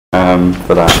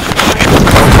For that.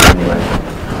 Anyway.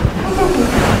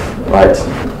 Right,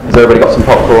 has everybody got some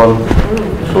popcorn?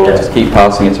 Cool, just keep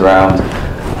passing it around.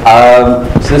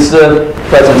 So this is a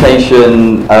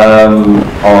presentation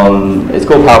on, it's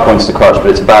called PowerPoint As A Crutch, but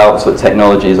it's about sort of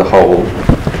technology as a whole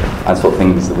and sort of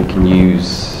things that we can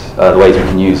use, the ways we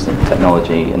can use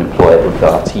technology and employ it with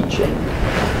our teaching.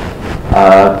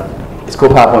 It's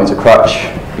called PowerPoint As A Crutch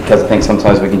because I think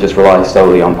sometimes we can just rely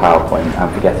solely on PowerPoint and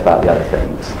forget about the other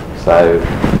things. So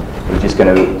we're just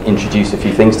going to introduce a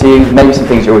few things to you. Maybe some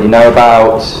things you already know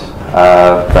about.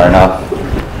 Fair enough.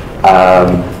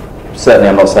 Certainly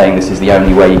I'm not saying this is the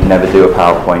only way you can ever do a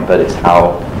PowerPoint, but it's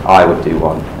how I would do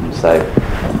one. And so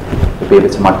it'll be a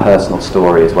bit of my personal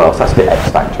story as well. So that's a bit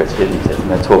X-Factor-ish, isn't it? I'm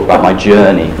going to talk about my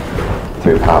journey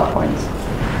through PowerPoint.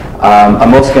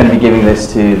 I'm also going to be giving this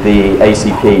to the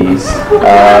ACPs.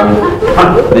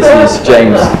 This is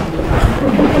James.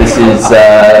 This is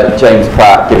James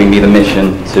Pratt giving me the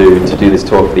mission to do this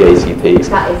talk for the ACPs.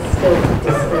 That is still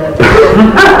disturbing.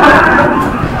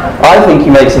 I think he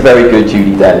makes a very good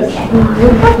Judi Dench.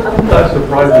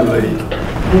 Surprisingly.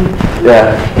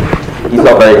 Yeah, he's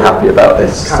not very happy about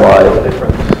this slide.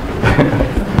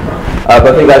 But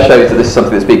I think that shows that this is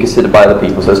something that's being considered by other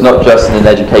people. So it's not just in an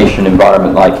education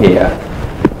environment like here,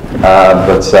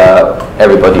 but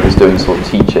everybody who's doing sort of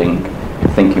teaching,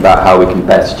 thinking about how we can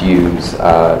best use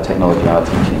technology in our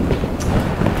teaching.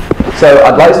 So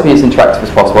I'd like to be as interactive as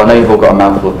possible. I know you've all got a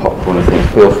mouthful of popcorn and things.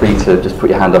 Feel free to just put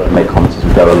your hand up and make comments as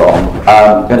we go along.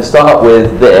 I'm going to start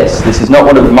with this. This is not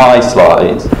one of my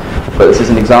slides, but this is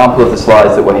an example of the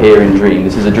slides that were here in Dream.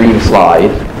 This is a Dream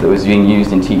slide that was being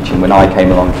used in teaching when I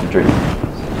came along to Dream.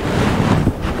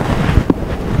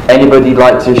 Anybody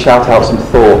like to shout out some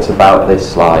thoughts about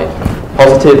this slide?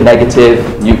 Positive, negative,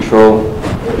 neutral?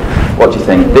 What do you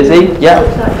think? Busy? Yeah?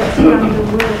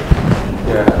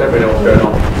 Yeah, I don't really know what's going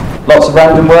on. Lots of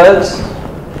random words?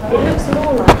 It looks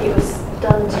more like it was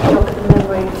done to jog the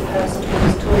memory of the person who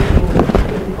was talking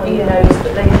on your nose,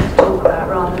 but they had to talk about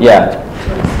rather than Yeah. to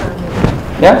understand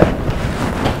it. Yeah?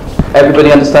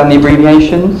 Everybody understand the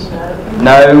abbreviations?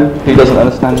 No? Who doesn't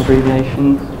understand the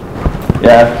abbreviations?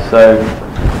 Yeah, so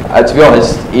to be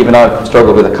honest, even I've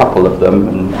struggled with a couple of them,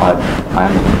 and I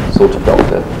am a sort of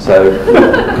doctor. So,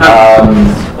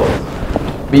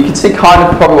 but you can see kind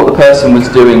of probably what the person was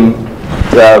doing,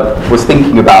 was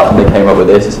thinking about when they came up with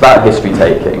this. It's about history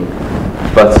taking,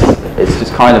 but it's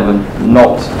just kind of a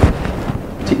not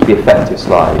particularly effective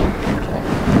slide. Okay.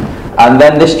 And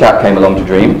then this chap came along to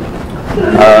Dream.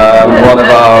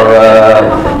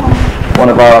 One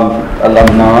of our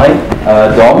alumni,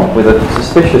 Dom, with a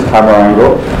suspicious camera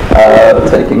angle,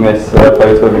 taking this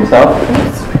photo of himself.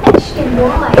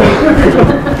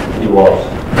 He was.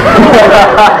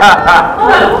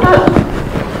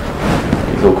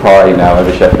 He's all crying now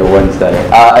over Sheffield Wednesday.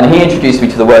 And he introduced me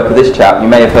to the work of this chap. You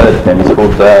may have heard of him. He's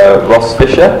called Ross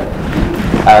Fisher,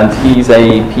 and he's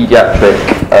a paediatric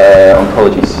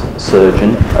oncology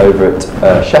surgeon over at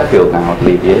Sheffield now, I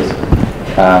believe he is.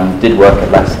 Did work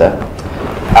at Leicester.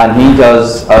 And he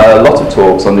does a lot of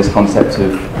talks on this concept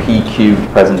of PQ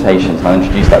presentations, and I'll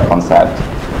introduce that concept,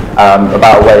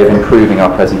 about a way of improving our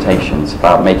presentations,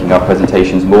 about making our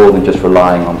presentations more than just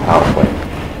relying on PowerPoint.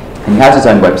 And he has his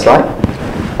own website.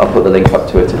 I'll put the link up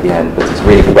to it at the end, but it's a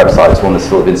really good website. It's one that's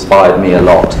sort of inspired me a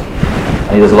lot.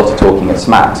 And he does a lot of talking at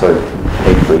SMAC, so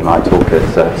hopefully he might talk at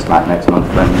SMAC next month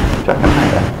when Jack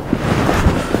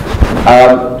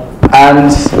and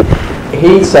And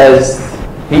he says,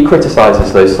 he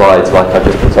criticises those slides like I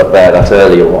just put up there, that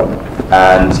earlier one,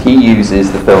 and he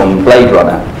uses the film Blade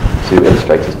Runner to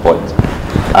illustrate his point.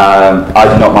 I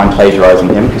do not mind plagiarising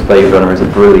him because Blade Runner is a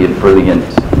brilliant, brilliant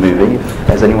movie.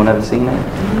 Has anyone ever seen it?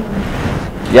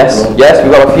 Yes? Yes,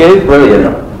 we've got a few?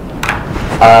 Brilliant.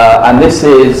 And this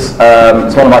is,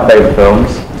 it's one of my favourite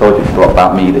films. I told you a lot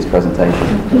about me, this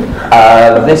presentation.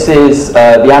 This is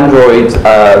the android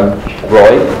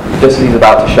Roy, just as he's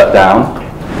about to shut down.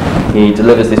 He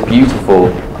delivers this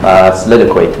beautiful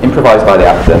soliloquy, improvised by the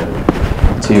actor,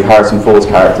 to Harrison Ford's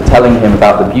character, telling him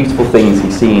about the beautiful things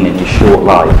he's seen in his short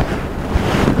life.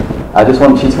 I just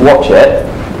want you to watch it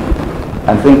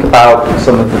and think about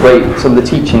some of the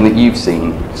teaching that you've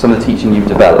seen, some of the teaching you've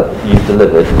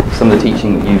delivered, some of the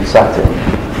teaching that you've sat in.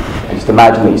 And just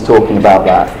imagine that he's talking about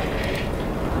that.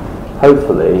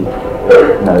 Hopefully,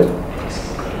 no.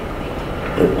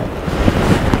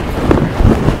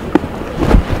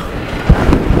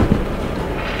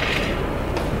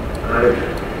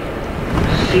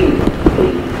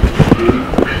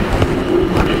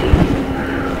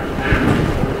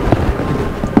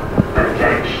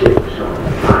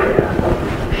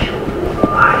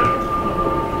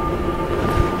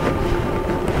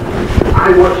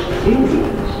 I watched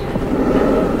Indians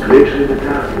literally the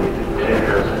calculated 10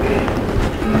 hours a day.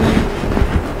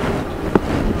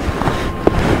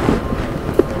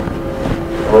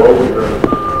 All those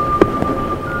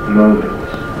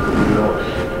moments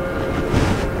lost.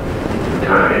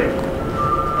 Time.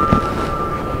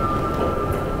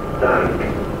 Like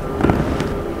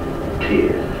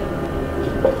tears.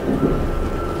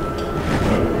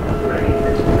 Rain.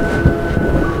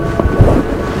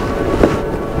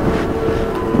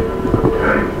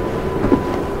 Time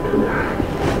to die.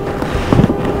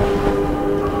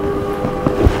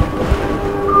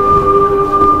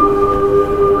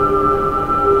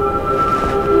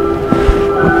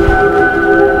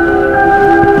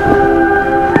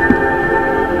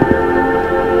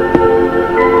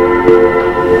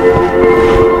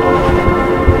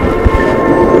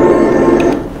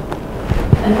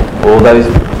 All those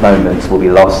moments will be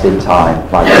lost in time,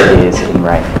 like tears in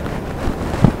rain.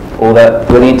 All that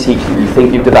brilliant teaching you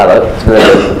think you've developed,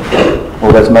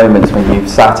 all those moments when you've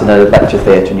sat in a lecture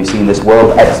theatre and you've seen this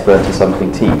world expert in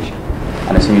something teach,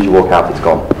 and as soon as you walk out, it's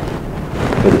gone,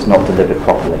 because it's not delivered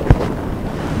properly.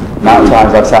 The amount of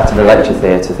times I've sat in a lecture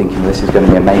theatre thinking this is going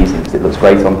to be amazing, because it looks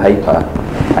great on paper,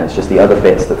 and it's just the other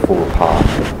bits that fall apart.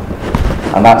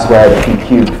 And that's where the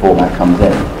P-cube format comes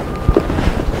in.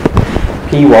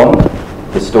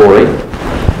 P1, the story.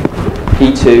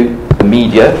 P2, the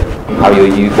media, what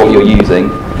you're using.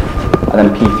 And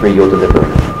then P3, your delivery.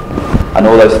 And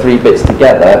all those three bits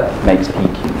together makes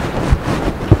P-cube.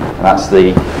 And that's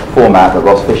the format that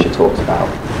Ross Fisher talks about.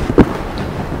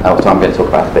 Which I'm going to talk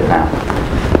about a bit now.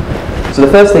 So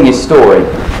the first thing is story.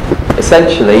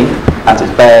 Essentially, at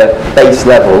its base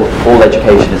level, all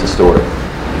education is a story.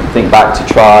 Think back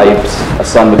to tribes, a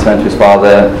son would turn to his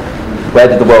father, where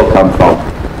did the world come from?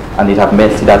 And he'd have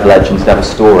myths, he'd have legends, he'd have a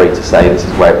story to say this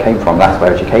is where it came from, that's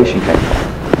where education came from.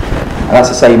 And that's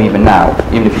the same even now.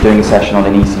 Even if you're doing a session on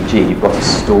an ECG, you've got a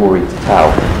story to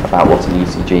tell about what an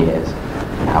ECG is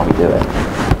and how we do it.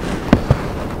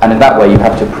 And in that way you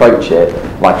have to approach it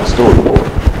like a storyboard.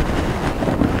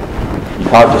 You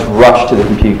can't just rush to the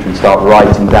computer and start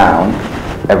writing down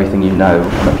everything you know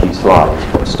on a few slides.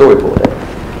 You've got to storyboard it.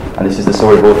 And this is the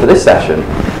storyboard for this session. You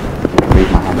can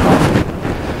read my handwriting.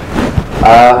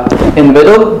 In the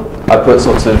middle, I put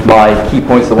sort of my key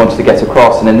points that I wanted to get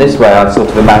across, and in this way I sort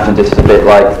of imagined it as a bit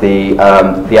like the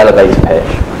elevator pitch.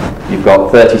 You've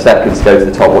got 30 seconds to go to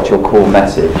the top, what's your core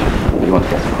message that you want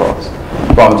to get across.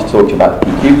 So I'm going to talk to you about the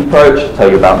P-cube approach, tell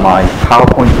you about my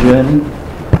PowerPoint journey,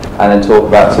 and then talk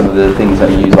about some of the things that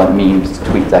I use like memes,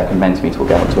 TweetDeck and Mentimeter, we'll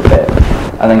get onto a bit,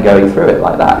 and then going through it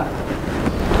like that.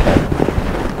 Okay.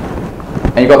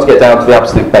 And you've got to get down to the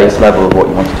absolute base level of what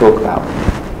you want to talk about.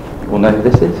 You all know who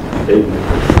this is?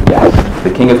 Yes, the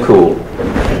king of cool.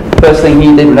 First thing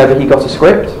he did whenever he got a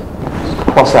script was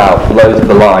cross out loads of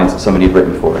the lines that somebody had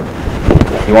written for him.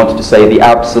 He wanted to say the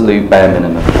absolute bare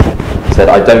minimum. He said,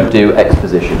 I don't do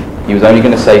exposition. He was only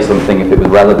going to say something if it was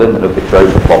relevant and if it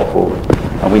drove the plot forward.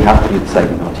 And we have to do the same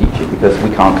in our teaching because we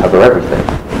can't cover everything.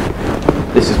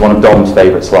 This is one of Dom's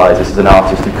favourite slides. This is an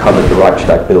artist who covered the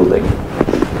Reichstag building.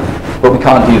 But we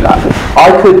can't do that.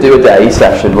 I could do a day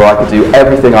session where I could do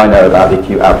everything I know about the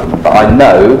acute abdomen, but I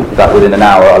know that within an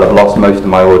hour I'll have lost most of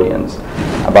my audience.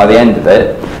 And by the end of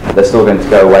it, they're still going to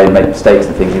go away and make mistakes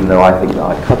and things, even though I think that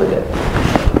I've covered it.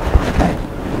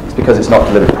 Okay. It's because it's not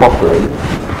delivered properly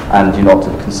and you're not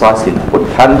concisely enough. What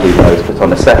you can do though is put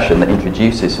on a session that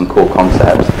introduces some core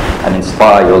concepts and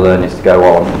inspire your learners to go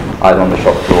on, either on the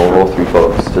shop floor or through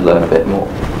books, to learn a bit more.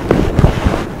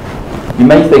 You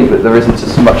may think that there isn't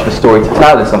as much of a story to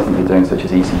tell in something you're doing, such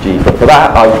as ECG, but for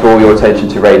that I draw your attention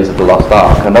to Raiders of the Lost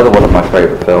Ark, another one of my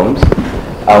favourite films.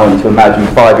 I want you to imagine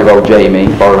 5-year-old Jamie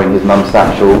borrowing his mum's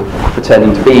satchel,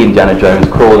 pretending to be Indiana Jones,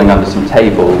 crawling under some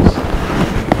tables,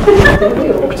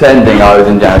 pretending I was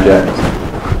Indiana Jones.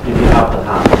 Did you have the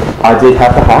hat? I did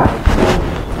have the hat,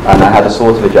 and I had a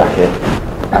sort of a jacket,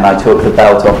 and I took the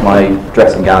belt off my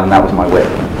dressing gown, and that was my whip.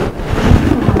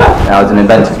 And I was an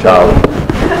inventive child.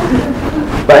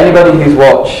 But anybody who's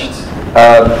watched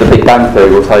The Big Bang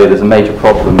Theory will tell you there's a major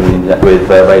problem with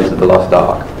Raiders of the Lost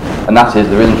Ark, and that is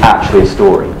there isn't actually a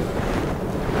story.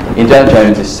 Indiana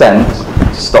Jones is sent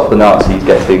to stop the Nazis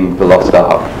getting the Lost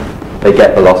Ark. They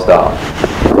get the Lost Ark.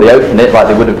 They open it like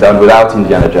they would have done without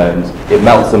Indiana Jones. It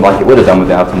melts them like it would have done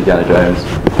without Indiana Jones,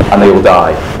 and they all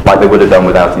die like they would have done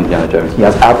without Indiana Jones. He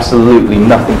has absolutely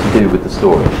nothing to do with the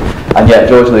story. And yet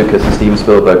George Lucas and Steven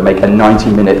Spielberg make a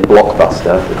 90-minute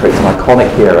blockbuster that creates an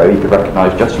iconic hero you could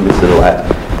recognise just from his silhouette,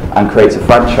 and creates a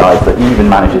franchise that even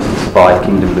manages to survive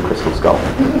Kingdom of the Crystal Skull.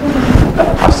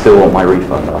 I still want my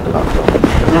refund after that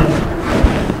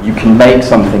film. You can make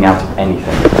something out of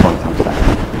anything, is the point I'm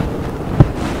saying.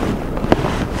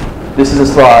 This is a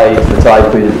slide that I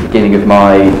put at the beginning of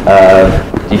my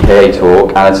GKA talk,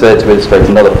 and I started to illustrate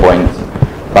another point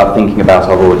about thinking about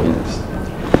our audience.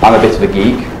 I'm a bit of a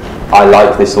geek. I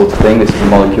like this sort of thing. This is a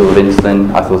molecule of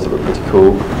insulin. I thought it looked pretty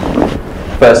cool.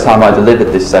 First time I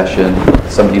delivered this session,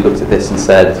 somebody looked at this and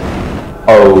said,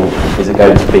 "Oh, is it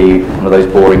going to be one of those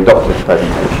boring doctor's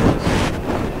presentations?"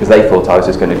 Because they thought I was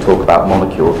just going to talk about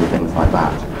molecules and things like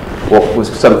that. What was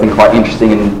something quite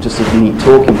interesting and just a neat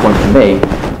talking point for me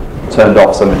turned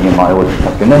off somebody in my audience. I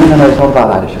was going, no, it's not about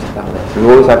that, it's just about this. We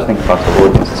always have to think about our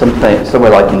audience.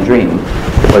 Somewhere like in Dream,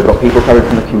 where we've got people coming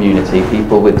from the community,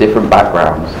 people with different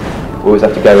backgrounds. We always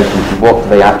have to go and think, what do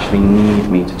they actually need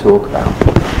me to talk about?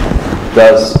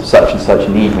 Does such and such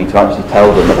need me to actually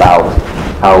tell them about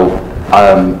how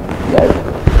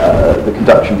the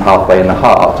conduction pathway in the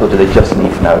heart, or do they just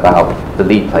need to know about the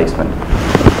lead placement?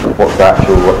 What's the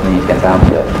actual, what they need to get down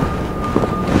to it?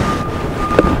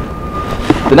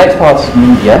 The next part is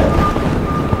media.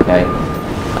 Okay.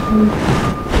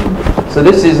 So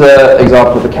this is an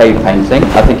example of a cave painting.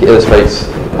 I think it illustrates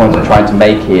the point I'm trying to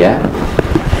make here.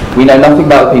 We know nothing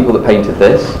about the people that painted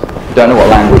this. We don't know what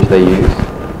language they used.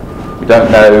 We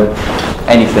don't know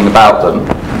anything about them.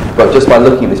 But just by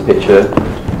looking at this picture,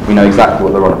 we know exactly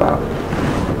what they're on about.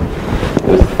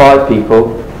 There was 5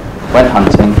 people, went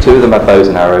hunting. 2 of them had bows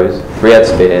and arrows, 3 had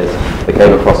spears. They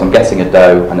came across, I'm guessing, a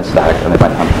doe and a stag, and they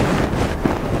went hunting.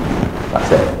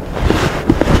 That's it.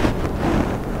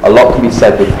 A lot can be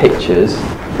said with pictures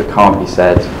that can't be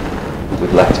said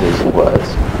with letters or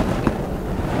words.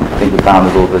 I think we found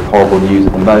with all the horrible news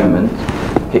at the moment,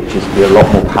 pictures can be a lot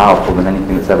more powerful than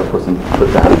anything that's ever put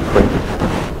down in print.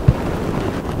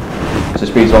 So this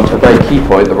brings on to a very key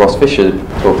point that Ross Fisher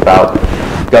talked about.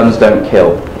 Guns don't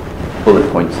kill, bullet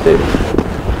points do.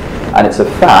 And it's a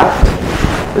fact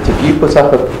that if you put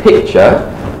up a picture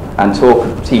and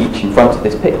teach in front of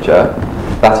this picture,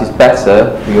 that is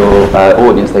better for your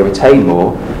audience, they retain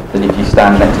more than if you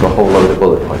stand next to a whole load of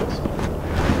bullet points.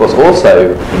 What's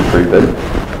also been proven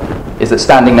is that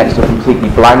standing next to a completely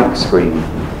blank screen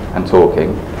and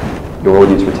talking, your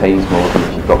audience retains more than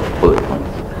if you've got bullet points.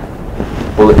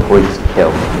 Bullet points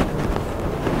kill.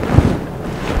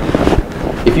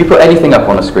 If you put anything up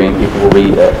on a screen, people will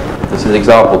read it. This is an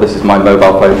example, this is my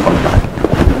mobile phone contract.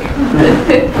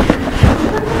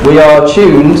 We are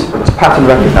tuned to pattern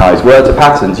recognise. Words are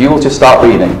patterns. You will just start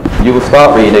reading. You will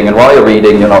start reading, and while you're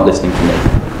reading, you're not listening to me.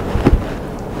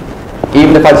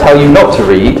 Even if I tell you not to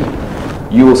read,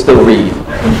 you will still read.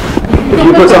 If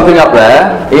you put something up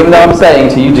there, even though I'm saying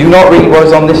to you, do not read what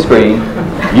is on this screen,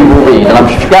 you will read. And I'm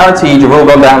guaranteed you've all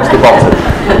gone down to the bottom.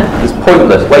 It's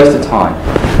pointless, waste of time.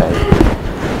 Okay.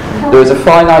 There is a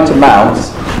finite amount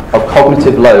of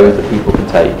cognitive load that people can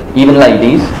take. Even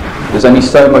ladies, there's only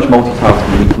so much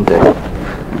multitasking we can do.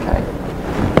 Okay.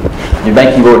 You're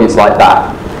making your audience like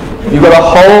that. You've got a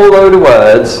whole load of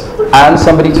words and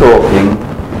somebody talking,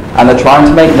 and they're trying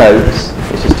to make notes.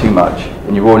 It's just too much.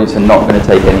 And your audience are not going to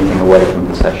take anything away from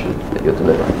the session that you're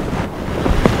delivering.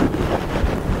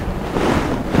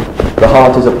 The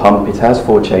heart is a pump. It has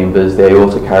 4 chambers. The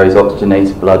aorta carries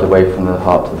oxygenated blood away from the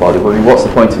heart to the body. Well, I mean, what's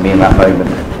the point of me in that moment?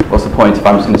 What's the point if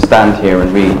I'm just going to stand here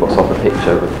and read what's off a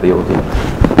picture with the audience?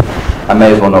 I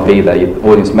may as well not be there. Your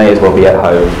audience may as well be at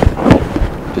home,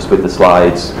 just with the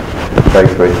slides, go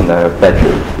through it in their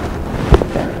bedroom.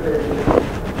 Okay.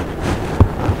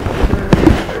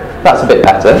 That's a bit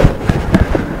better,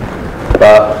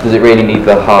 but does it really need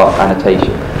the heart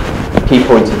annotation? The key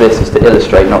point of this is to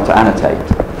illustrate, not to annotate.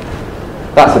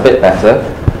 That's a bit better.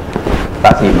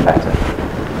 That's even better.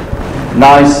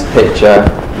 Nice picture.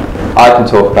 I can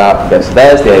talk about this.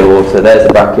 There's the aorta, there's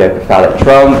the brachiocephalic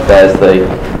trunk, there's the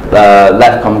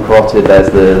left common carotid, there's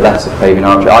the left subclavian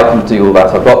artery. I can do all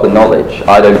that. I've got the knowledge.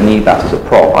 I don't need that as a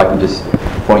prop. I can just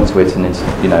point to it and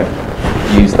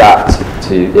use that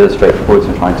to illustrate the point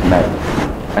I'm trying to make.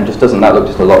 And just doesn't that look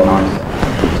just a lot nicer?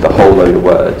 Just a whole load of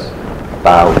words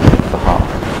about the heart.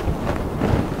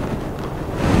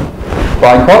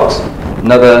 Brian Cox,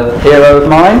 another hero of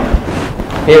mine.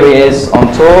 Here he is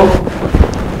on tour.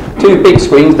 2 big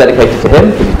screens dedicated to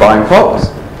him because he's Brian Cox.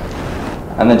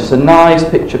 And then just a nice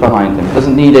picture behind him.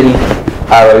 Doesn't need any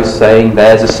arrows saying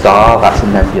there's a star, that's a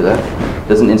nebula.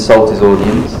 Doesn't insult his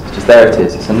audience. It's just there it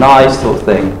is. It's a nice sort of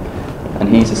thing. And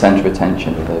he's the centre of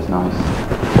attention with those nice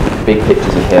big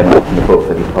pictures of him in the book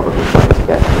that he probably tried to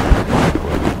get.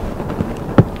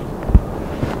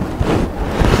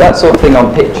 So that sort of thing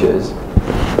on pictures.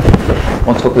 I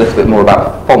want to talk a little bit more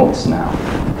about fonts now.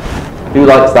 Who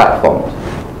likes that font?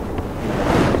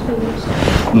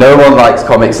 No one likes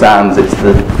Comic Sans. It's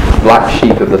the black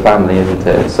sheep of the family, isn't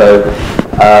it? So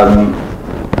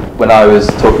when I was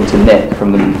talking to Nick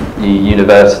from the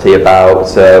university about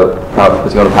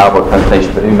putting on a PowerPoint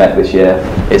presentation for UMEC this year,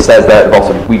 it says there at the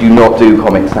bottom, we do not do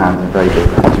Comic Sans in very big.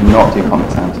 We do not do Comic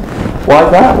Sans. Why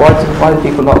is that? Why do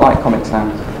people not like Comic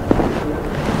Sans?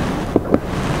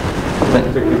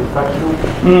 Particularly professional?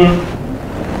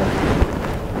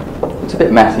 It's a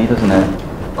bit messy, doesn't it?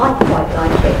 I quite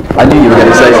like it. I knew you were going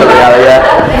to say something, Ali.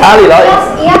 Yeah. Ali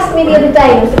likes. He asked me the other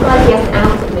day, and I'm surprised he hasn't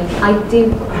outed me. I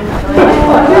do.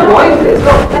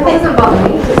 That doesn't bother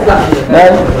me. No.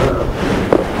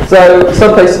 So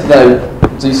some places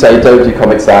do say don't do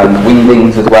Comic Sans,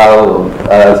 wingdings as well,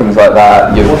 things like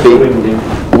that. What's wingding?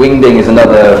 Wingding is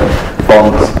another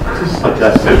font.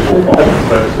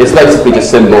 It's basically just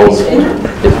symbols.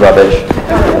 It's rubbish.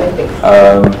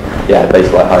 Yeah,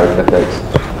 basically like hieroglyphics.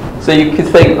 So you could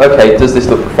think, okay, does this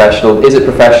look professional? Is it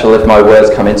professional if my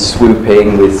words come in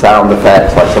swooping with sound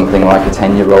effects, like something like a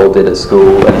 10-year-old did at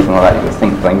school, anything like that? You could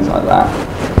think things like that.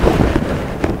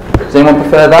 Does anyone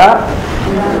prefer that?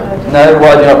 No?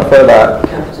 Why do you not prefer that?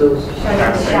 Capitals.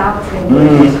 Shouting.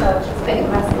 It's a bit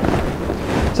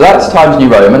aggressive. So that's Times New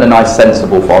Roman, a nice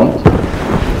sensible font.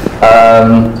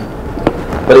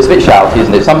 But it's a bit shouty,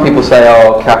 isn't it? Some people say,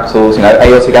 oh, capitals,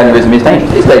 aortic aneurysm is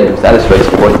dangerous. It's dangerous. That illustrates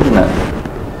the point, isn't it?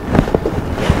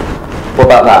 What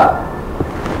about that?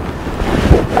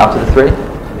 Out of the three?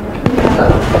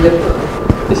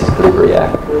 This is calibri, yeah.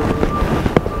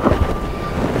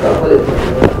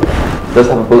 It does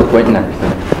have a bullet point and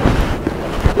everything.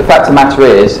 The fact of the matter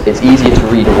is, it's easier to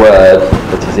read a word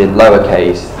that is in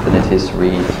lowercase than it is to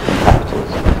read in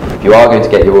capitals. If you are going to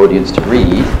get your audience to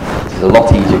read, it is a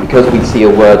lot easier, because we see a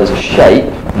word as a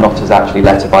shape, not as actually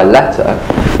letter by letter.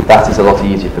 That is a lot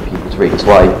easier for people to read. That's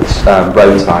why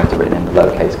road signs are written in the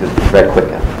lowercase, because it's read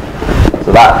quicker.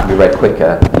 So that can be read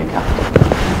quicker than your capital.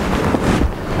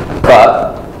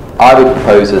 But I would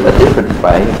propose a different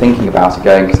way of thinking about it,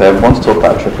 going, because I want to talk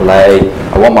about AAA,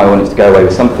 I want my audience to go away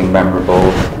with something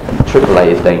memorable. AAA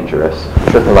is dangerous.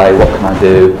 AAA, what can I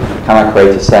do? Can I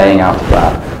create a saying out of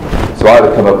that? So I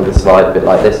would come up with a slide a bit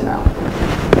like this now.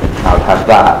 I would have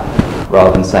that,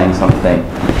 rather than saying something,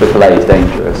 AAA is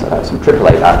dangerous. I have some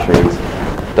AAA batteries,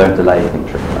 don't delay anything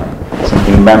AAA.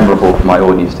 Something memorable for my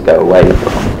audience to go away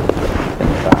from. Think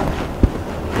of that.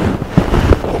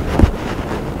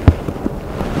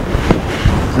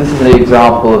 So this is an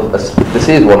example of, this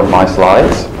is one of my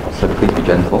slides, so please be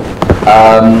gentle.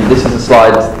 This is a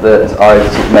slide that I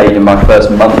made in my first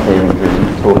month here in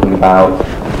Dream, talking about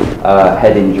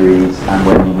head injuries and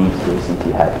when you need to do a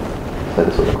CT head. So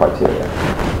the sort of criteria.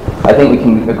 I think we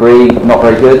can agree, not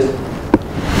very good,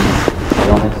 to be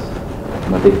honest.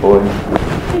 I'm a big boy.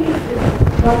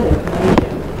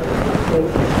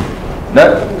 No?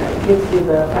 It gives you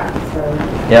the facts.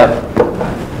 Yeah.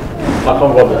 I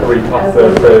can't bother to read past the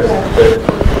first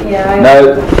bit. Yeah. No?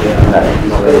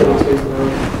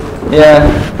 Yeah.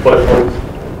 Bullet points.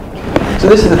 So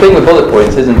this is the thing with bullet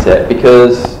points, isn't it?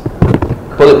 Because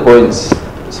bullet points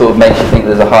sort of makes you think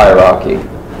there's a hierarchy.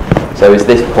 So is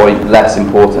this point less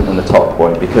important than the top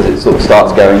point? Because it sort of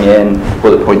starts going in,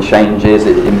 bullet point changes,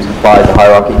 it implies a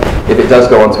hierarchy. If it does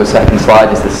go on to a second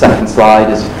slide, is the second slide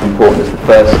as important as the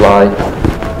first slide?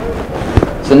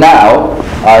 So now,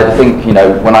 I think,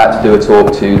 when I had to do a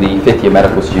talk to the fifth year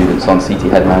medical students on CT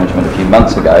head management a few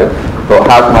months ago, I thought,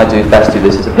 how can I best do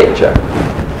this as a picture?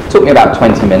 It took me about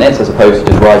 20 minutes as opposed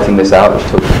to just writing this out, which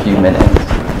took a few minutes.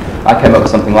 I came up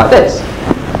with something like this.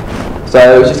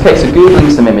 So it's just a case of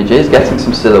Googling some images, getting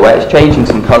some silhouettes, changing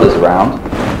some colours around,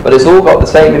 but it's all got the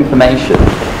same information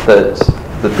that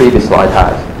the previous slide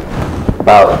had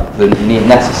about the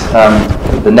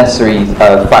necessary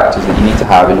factors that you need to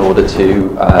have in order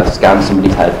to scan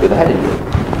somebody's head with a head injury.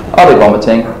 Are they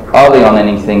vomiting? Are they on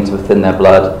anything to thin their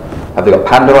blood? Have they got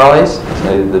panda eyes,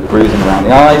 so the bruising around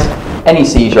the eyes? Any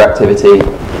seizure activity?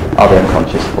 Are they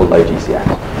unconscious or low GCS?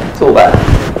 It's all there.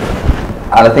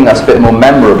 And I think that's a bit more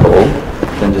memorable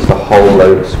than just a whole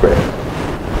load of script.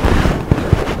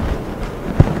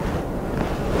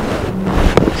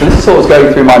 So this is sort of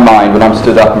going through my mind when I'm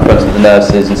stood up in front of the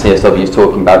nurses and CSWs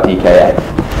talking about DKA.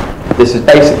 This is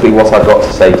basically what I've got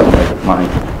to say to my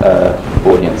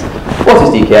audience. What is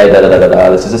DKA? Da, da, da, da, da.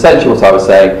 This is essentially what I was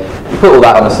saying. You put all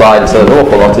that on the side, it's an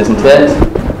awful lot, isn't it?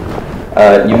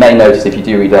 You may notice if you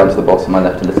do read down to the bottom, I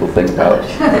left a little thing about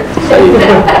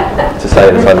to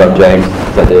say that I love James,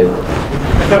 because I do.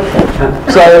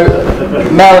 So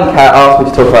Mel and Kat asked me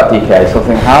to talk about DKA, so I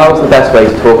think, how's the best way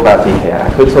to talk about DKA? I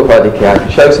could talk about DKA, I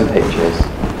could show some pictures,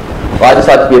 but I just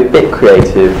like to be a bit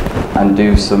creative and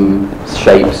do some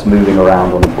shapes moving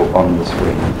around on the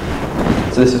screen.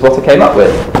 So this is what I came up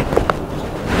with.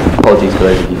 Apologies for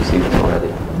those of you who've seen this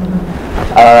already.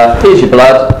 Here's your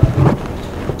blood.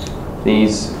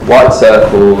 These white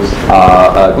circles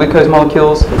are glucose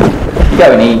molecules. You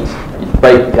go and eat,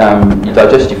 you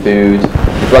digest your food,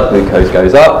 your blood glucose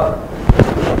goes up,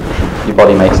 your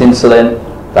body makes insulin,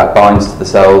 that binds to the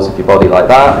cells of your body like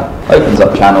that, opens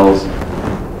up channels,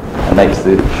 and makes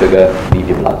the sugar leave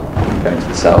your blood, go into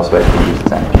the cells where it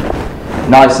produces energy.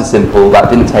 Nice and simple, that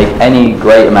didn't take any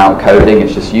great amount of coding,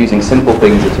 it's just using simple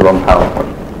things that are on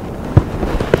PowerPoint.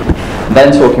 And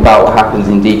then talking about what happens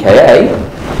in DKA,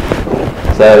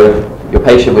 so your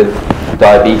patient with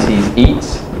diabetes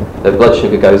eats, their blood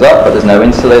sugar goes up, but there's no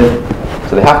insulin,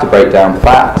 so they have to break down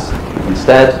fats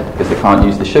instead, because they can't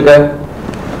use the sugar.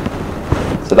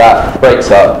 So that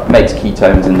breaks up, makes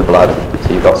ketones in the blood.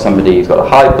 So you've got somebody who's got a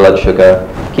high blood sugar,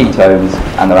 ketones,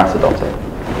 and they're acidotic.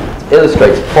 It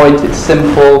illustrates a point, it's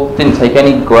simple, didn't take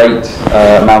any great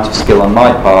amount of skill on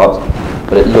my part,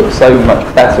 but it looks so much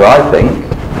better, I think,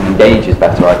 and engages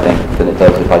better, I think, than it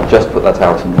does if I just put that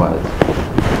out in words.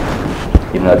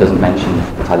 Even though it doesn't mention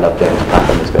that I love James Pratt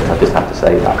in this bit, I just have to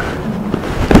say that.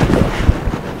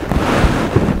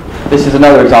 This is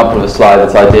another example of a slide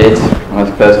that I did when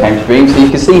I first came to Dream. So you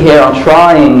can see here I'm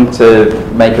trying to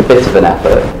make a bit of an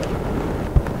effort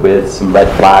with some red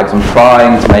flags. I'm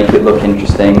trying to make it look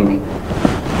interesting,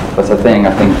 but I think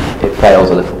it fails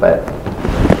a little bit.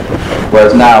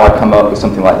 Whereas now I come up with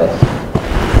something like this.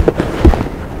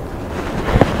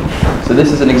 So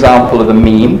this is an example of a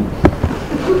meme.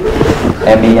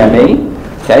 M-E-M-E.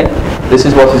 Okay? This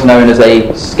is what is known as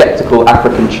a skeptical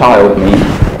African child meme.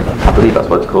 I believe that's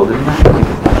what it's called, isn't it?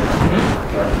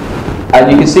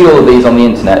 And you can see all of these on the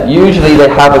internet. Usually they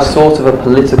have a sort of a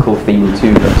political theme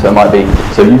to them. So it might be,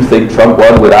 so you think Trump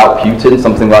won without Putin,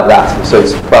 something like that. So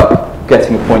it's about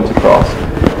getting a point across.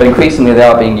 But increasingly they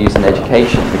are being used in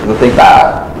education, because I think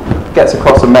that gets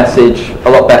across a message a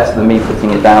lot better than me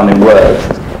putting it down in words.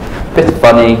 It's a bit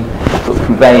funny, sort of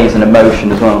conveys an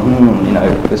emotion as well. You know,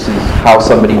 this is how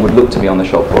somebody would look to me on the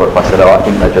shop floor if I said, oh, I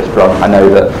think they're just drunk. I know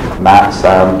that Matt,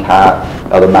 Sam, Kat,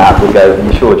 other Matt would go, are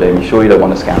you sure, Jamie? You sure you don't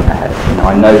want to scan their head? You know,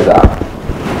 I know that.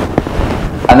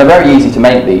 And they're very easy to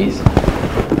make these.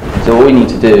 So all we need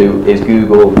to do is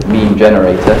Google meme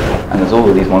generator, and there's all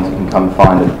of these ones you can come and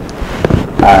find them.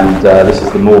 And this is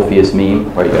the Morpheus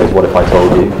meme, where it goes, what if I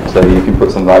told you? So you can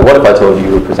put something like, what if I told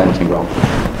you were presenting wrong?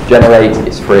 Generate,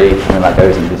 it's free, and then that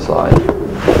goes into this slide.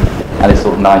 And it's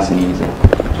sort of nice and easy.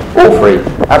 All free,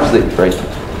 absolutely free.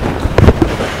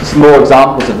 Just some more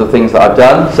examples of the things that I've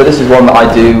done. So this is one that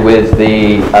I do with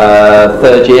the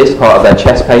third years, part of their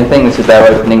chest pain thing. This is their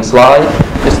opening slide.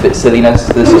 Just a bit of silliness.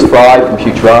 This is Fry from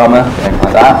Futurama, things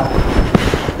like that.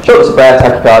 Shortness of breath,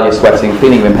 tachycardia, sweating,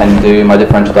 feeling of impending doom, my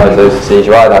differential diagnosis is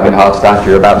you're either having a heart attack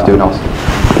or you're about to do an oscillation.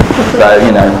 So,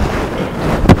 you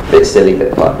know, bit silly,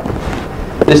 bit fun.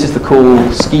 This is the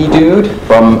cool ski dude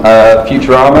from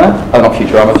Futurama, not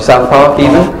Futurama, South Park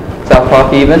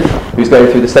even, who's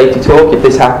going through the safety talk. If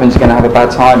this happens, you're going to have a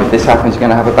bad time. If this happens, you're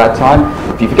going to have a bad time.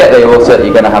 If you forget the aorta,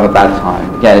 you're going to have a bad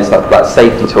time. Again, it's like that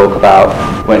safety talk about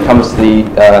when it comes to the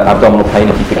abdominal pain,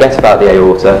 if you forget about the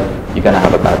aorta, you're going to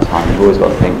have a bad time. You've always got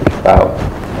to think about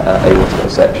aortic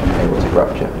dissection, aortic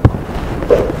rupture.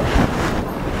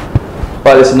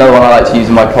 Right, this is another one I like to use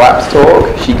in my collapse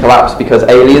talk. She collapsed because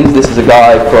aliens. This is a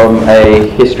guy from a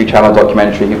History Channel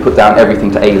documentary who put down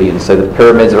everything to aliens. So the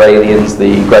pyramids are aliens,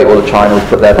 the Great Wall of China was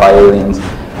put there by aliens.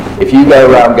 If you go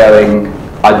around going,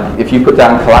 if you put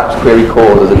down collapse query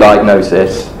cause as a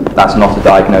diagnosis, that's not a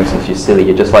diagnosis, you're silly.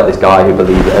 You're just like this guy who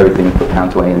believes that everything is put down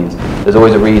to aliens. There's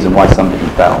always a reason why somebody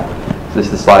fell. So this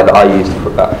is the slide that I use to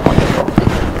put that point across.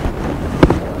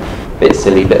 Bit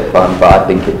silly, bit fun, but I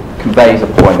think it conveys a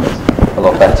point a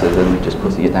lot better than just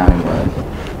putting it down in words.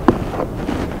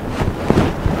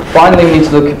 Finally, we need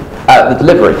to look at the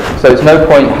delivery. So it's no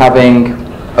point having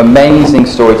amazing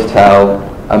story to tell,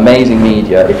 amazing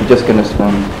media, if you're just going to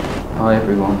spend, hi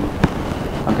everyone,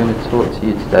 I'm going to talk to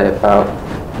you today about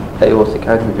aortic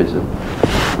aneurysm.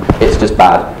 It's just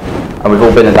bad. And we've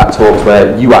all been in that talks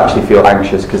where you actually feel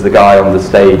anxious because the guy on the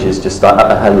stage is just like,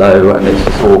 hello, and it's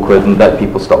just awkward, and then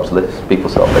people stop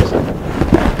listening.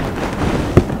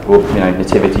 Or, you know,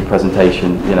 nativity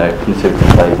presentation, you know, nativity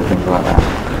plays and things like that.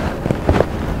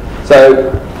 So,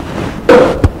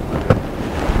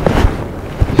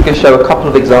 I'm just going to show a couple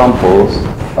of examples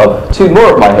of two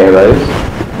more of my heroes,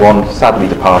 one sadly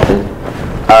departed,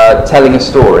 telling a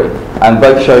story, and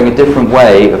both showing a different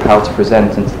way of how to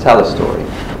present and to tell a story.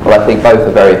 Well, I think both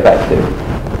are very effective.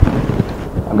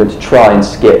 I'm going to try and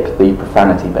skip the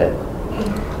profanity bit.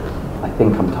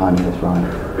 think I'm timing this right.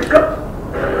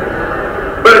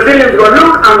 Brazilians go,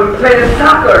 look, I'm playing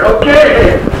soccer,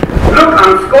 okay. Look,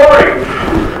 I'm scoring.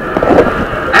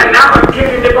 And now I'm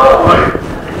kicking the ball.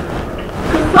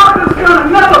 The soccer's kind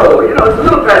of mellow, you know, it's a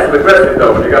little passive aggressive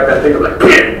though when you got that thing of like, I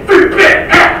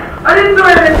didn't do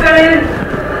anything.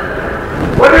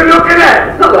 What are you looking at?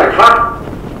 It's not like hot.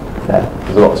 Yeah,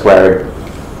 there's a lot of swearing.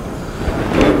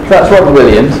 That's Robin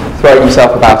Williams, throwing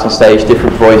himself about on stage,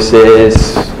 different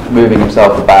voices, moving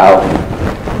himself about.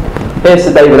 Here's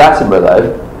Sir David Attenborough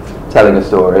though, telling a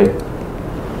story.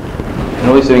 And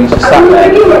all he's doing is just sat there.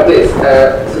 Thinking about this, so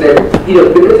you know,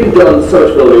 because you've done so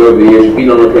much filming over the years, you've been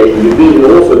on location, you've been in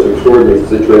all sorts of extraordinary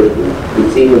situations,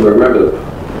 you've seen them, remember them.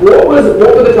 What were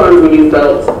the times when you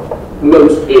felt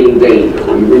most in danger,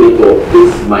 when you really thought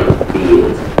this might be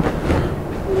it?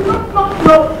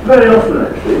 Not very often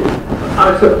actually.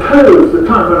 I suppose the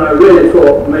time when I really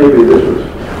thought maybe this was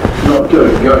not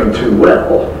going too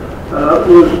well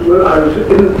was when I was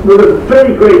with a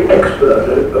very great expert,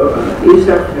 East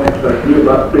African expert, knew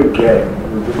about big game.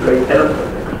 He was a great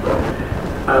elephant expert.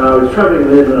 And I was travelling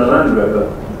with him in a Land Rover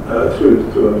through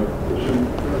some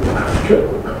trip.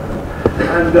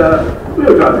 And we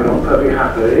were driving on perfectly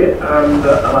happily, and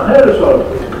I heard a sort of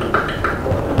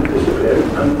disappearing,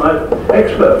 and my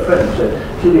expert friend said,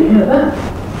 "Did you hear that?"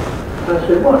 I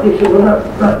said, "What?" He said, "Well,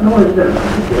 that noise down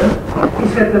here." He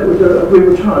said that we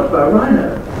were charged by a rhino.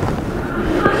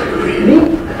 I said, "Really?"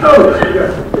 "Oh,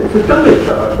 it's a dummy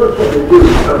charge. That's what they do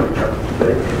with dummy charges.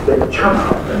 They chum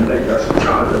up and they just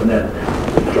charge and then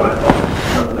they drive off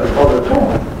and they follow at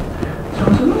all." So I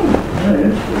said, "Oh, very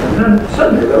interesting." And then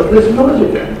suddenly there was this noise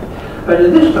again.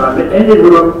 And this time it ended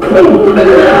with a boom.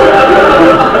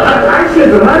 Actually,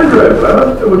 the Land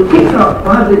Rover was picked up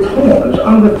by its horns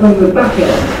from the back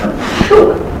end and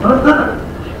shook like that.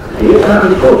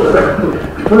 And of course,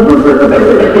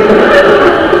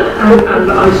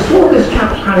 and I saw this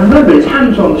chap's hand. Remember, his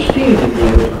hands on the steering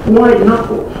wheel, white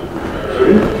knuckles.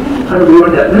 See? And we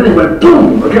went out, and then it went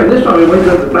boom again. This time it went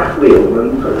over the back wheel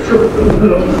and shook.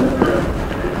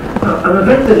 And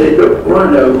eventually the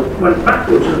rhino went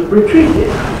backwards and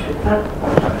retreated.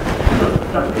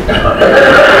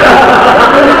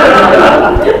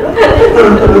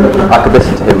 I could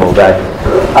listen to him all day.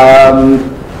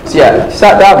 So yeah, he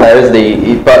sat down there, isn't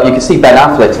he? But you can see Ben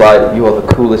Affleck's like, "You are the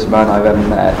coolest man I've ever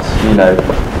met." You know,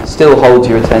 still holds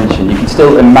your attention. You can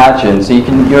still imagine. So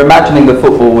you're imagining the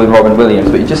football with Robin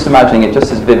Williams, but you're just imagining it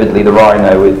just as vividly the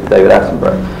rhino with David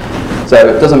Attenborough. So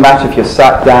it doesn't matter if you're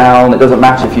sat down, it doesn't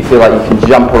matter if you feel like you can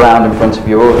jump around in front of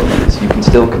your audience, you can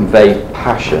still convey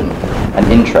passion and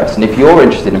interest. And if you're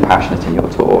interested and passionate in your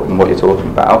talk and what you're talking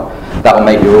about, that will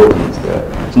make your audience do it.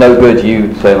 It's no good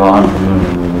you saying,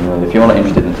 if you're not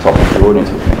interested in the topic, your audience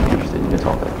will be interested in your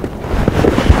topic.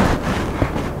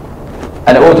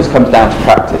 And it all just comes down to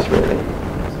practice, really.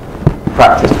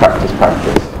 Practice, practice,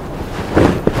 practice.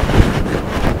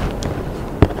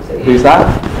 Who's that?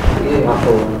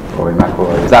 Rory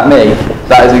McIlroy. Is that me?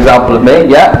 That is an example of me,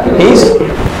 yeah?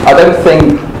 I don't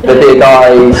think there'd be a guy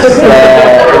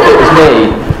there if it was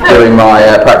me doing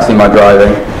practicing my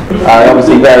driving. I'm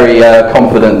obviously very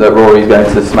confident that Rory's going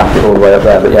to smack it all the way up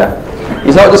there, but yeah.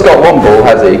 He's not just got one ball,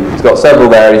 has he? He's got several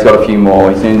there, he's got a few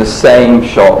more. He's doing the same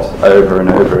shot over and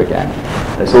over again.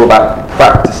 It's all about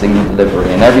practicing the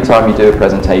delivery, and every time you do a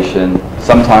presentation,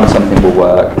 sometimes something will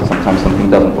work, sometimes something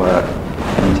doesn't work,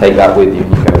 and you take that with you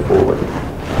and you go forward.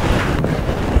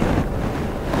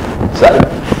 So,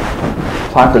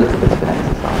 time for a little bit of an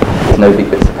exercise. There's no big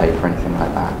bits of paper or anything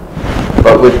like that.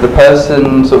 But with the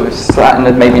person sort of sat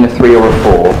in maybe in a 3 or a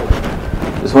 4, I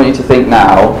just want you to think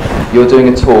now, you're doing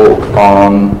a talk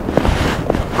on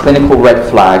clinical red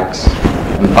flags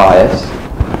and bias.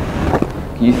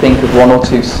 Can you think of 1 or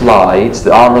 2 slides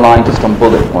that aren't relying just on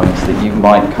bullet points that you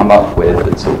might come up with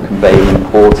that sort of convey the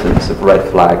importance of red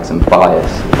flags and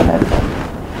bias in everything?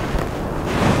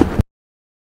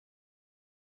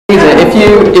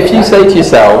 If you say to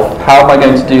yourself, how am I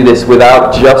going to do this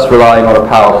without just relying on a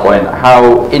PowerPoint,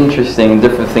 how interesting and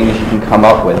different things you can come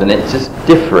up with, and it's just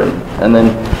different. And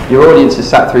then your audience has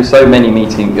sat through so many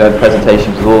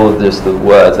presentations with all of just the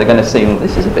words, they're going to see, well,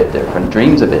 this is a bit different,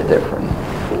 Dream's a bit different.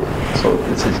 So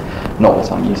this is not what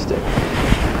I'm used to.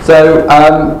 So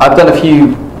I've done a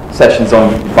few sessions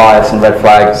on bias and red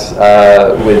flags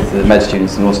with the med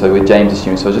students and also with James'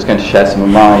 students, so I was just going to share some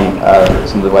of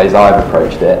the ways I've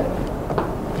approached it.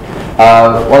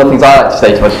 One of the things I like to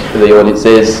say to the audience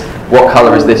is, what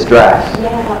colour is this dress?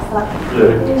 Yeah, that's that.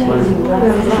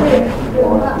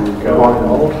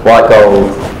 White gold.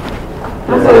 I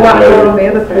saw white gold on the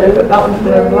other side, but that one's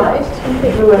blue and black.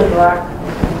 Blue and black.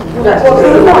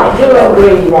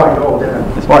 White gold, isn't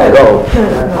it? It's white gold.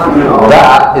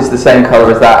 That is the same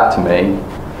colour as that to me.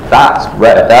 That's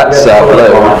red. That's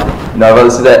blue. No, but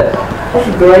this is it.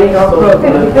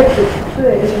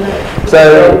 So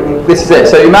this is it.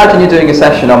 So imagine you're doing a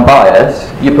session on bias.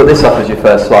 You put this up as your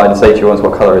first slide and say to your audience,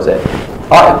 what colour is it?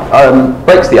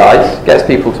 Breaks the ice, gets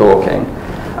people talking,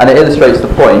 and it illustrates the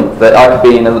point that I could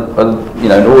be in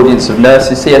an audience of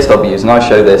nurses, CSWs, and I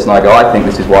show this and I go, I think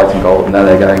this is white and gold, and then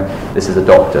they're going, this is a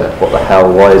doctor. What the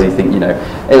hell? Why does he think?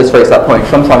 Illustrates that point.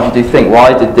 Sometimes you do think,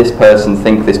 why did this person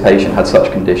think this patient had such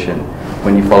condition?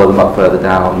 When you follow them up further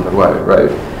down the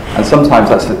road. And sometimes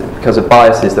that's because of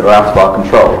biases that are out of our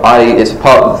control. It's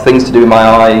part of the things to do with my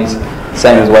eyes,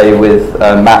 same as way with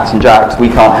Matt's and Jack's. We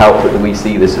can't help it that we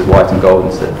see this as white and gold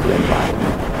instead of blue and black.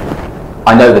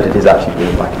 I know that it is actually blue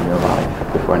and black in real life,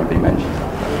 before anybody mentions that.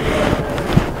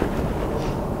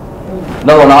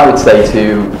 Another one I would say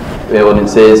to the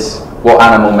audience is, what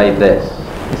animal made this?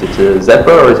 Is it a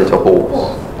zebra or is it a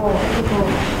horse?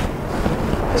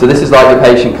 So this is like the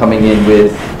patient coming in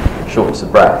with shortness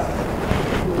of breath.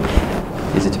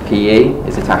 Is it a PE?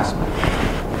 Is it asthma?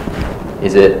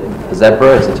 Is it a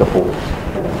zebra? Is it a horse?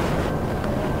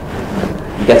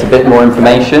 You get a bit more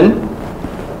information.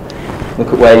 Look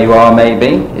at where you are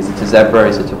maybe. Is it a zebra?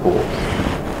 Is it a horse?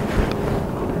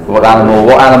 What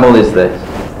animal is this?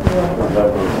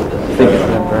 You think it's a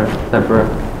zebra?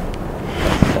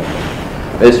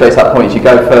 It illustrates that point. As you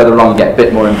go further along, you get a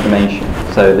bit more information.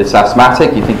 So this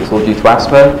asthmatic, you think it's all due to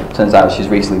asthma. Turns out she's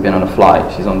recently been on a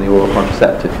flight. She's on the oral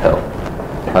contraceptive pill.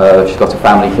 She's got a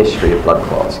family history of blood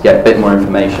clots. You get a bit more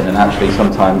information, and actually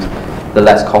sometimes the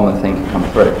less common thing can come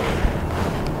through.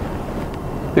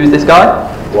 Who's this guy?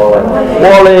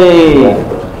 Wally!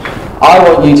 I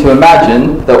want you to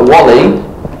imagine that Wally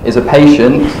is a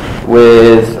patient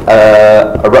with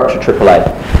a ruptured AAA.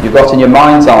 You've got in your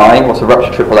mind's eye what a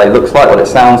ruptured AAA looks like, what it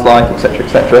sounds like, etc.,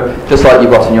 etc., just like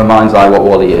you've got in your mind's eye what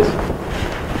Wally is.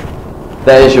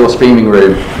 There's your screaming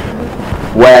room.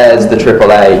 Where's the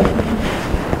AAA?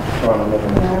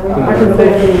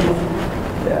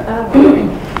 Yeah.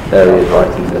 There he is,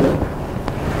 right in the middle.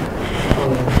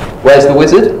 Where's the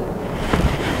wizard?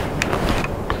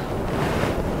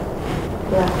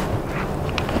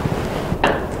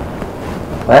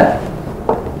 Where?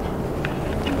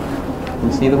 Can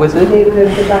you see the wizard?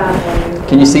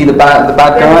 Can you see the bad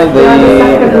guy?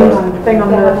 The thing on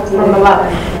the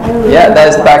left. Yeah,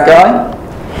 there's the bad guy.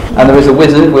 And there is a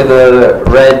wizard with a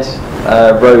red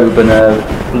robe and a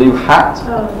blue hat.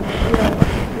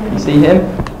 You see him?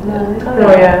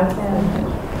 Oh yeah.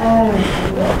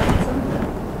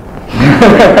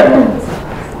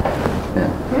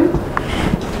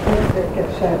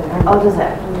 Oh, does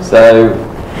it? So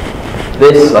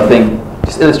this, I think,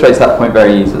 just illustrates that point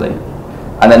very easily.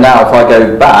 And then now if I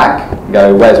go back,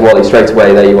 go, where's Wally? Straight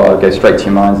away, there you are, go straight to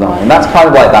your mind's eye. And that's kind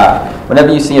of like that.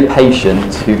 Whenever you see a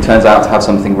patient who turns out to have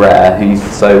something rare,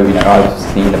 I've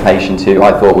seen a patient who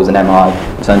I thought was an MI,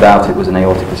 turned out it was an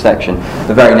aortic dissection.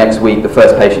 The very next week, the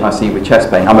first patient I see with chest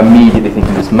pain, I'm immediately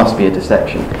thinking this must be a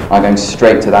dissection. I'm going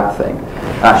straight to that thing.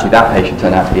 And actually, that patient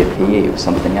turned out to be a PE, it was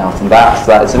something else. And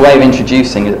that's a way of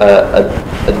introducing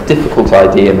a difficult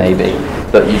idea, maybe,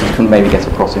 that you just couldn't maybe get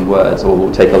across in words, or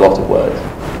will take a lot of words.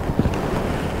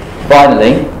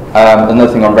 Finally,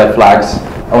 another thing on red flags,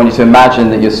 I want you to imagine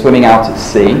that you're swimming out at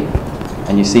sea,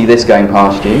 and you see this going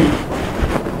past you.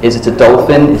 Is it a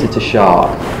dolphin? Is it a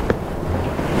shark?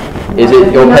 Is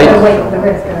it your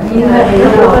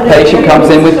patient comes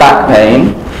in with back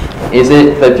pain? Is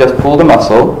it they've just pulled a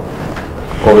muscle?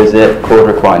 Or is it cord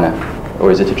equina?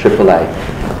 Or is it a AAA?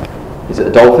 Is it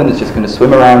a dolphin that's just going to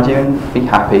swim around you and be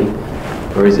happy?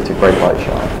 Or is it a great white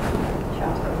shark?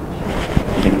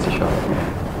 You think it's a shark?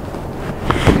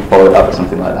 Yeah. You can follow it up with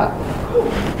something like that.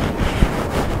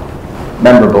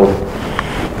 Memorable.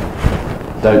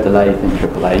 Don't delay, think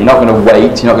AAA. You're not going to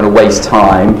wait, you're not going to waste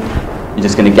time. You're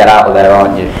just going to get out of there,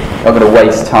 aren't you? You're not going to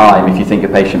waste time if you think a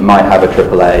patient might have a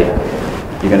AAA.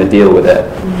 You're going to deal with it.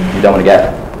 You don't want to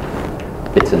get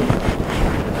bitten.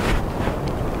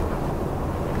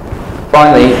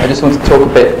 Finally, I just want to talk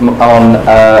a bit on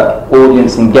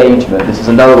audience engagement. This is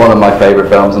another one of my favourite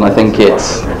films, and I think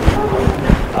it's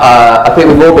I think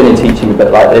we've all been in teaching a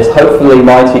bit like this. Hopefully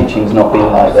my teaching's not been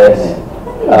like this.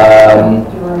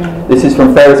 This is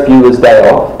from Ferris Bueller's Day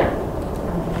Off.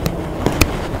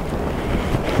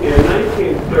 In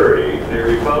 1930, the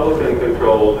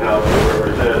Republican-controlled House of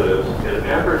Representatives, in an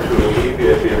effort to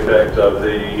alleviate the effects of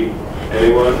the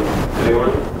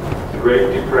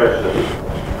Great Depression,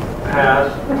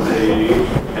 passed the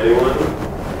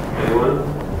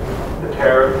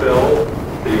tariff bill,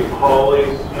 the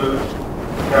Hawley-Smoot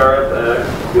Tariff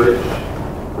Act, which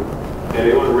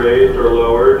anyone raised or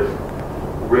lowered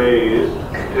raised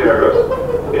tariffs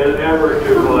in an effort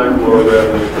to collect more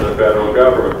revenue from the federal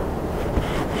government.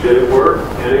 Did it work?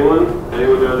 Anyone?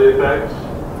 Anyone know the effects?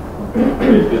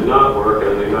 It did not work,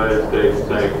 and the United States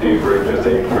sank deeper into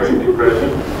the Great Depression.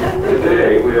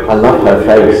 Today, we have I love her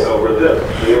face. over this.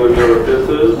 Anyone know what this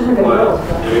is? Class?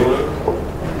 Anyone?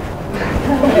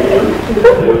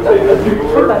 Anyone seen this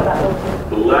before?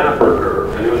 The Laffer curve.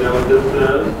 Anyone know what this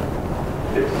says?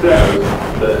 It says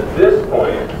that at this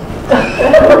point,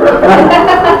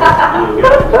 you'll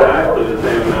get exactly the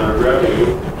same amount of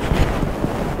revenue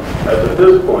as at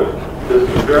this point. This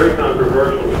is very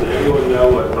controversial. Does anyone know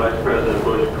what Vice President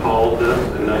Bush called this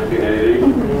in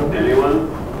 1980? Anyone?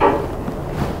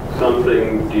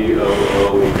 Something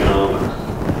DOO economics.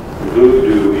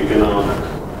 Voodoo economics.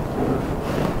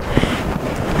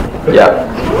 Yeah.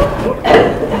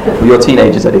 Were your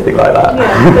teenagers anything like that?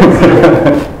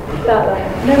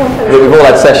 We've all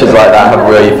had sessions like that, haven't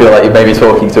we, where you feel like you're maybe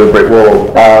talking to a brick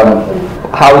wall.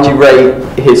 How would you rate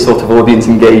his sort of audience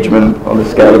engagement on a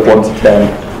scale of 1 to 10?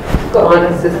 Got a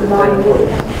consistent tone of voice.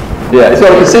 Yeah, it's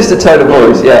got a consistent tone of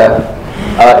voice, yeah.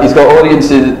 He's got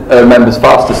audiences, members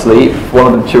fast asleep, one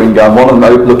of them chewing gum, one of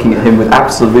them looking at him with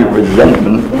absolute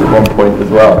resentment at one point as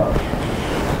well.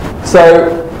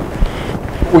 So,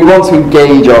 we want to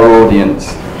engage our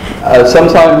audience.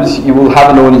 Sometimes you will have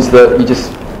an audience that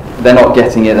they're not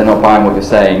getting it, they're not buying what you're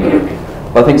saying.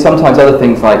 But I think sometimes other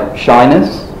things like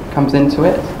shyness comes into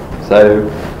it. So,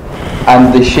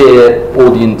 and the sheer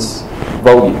audience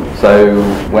volume. So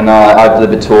when I've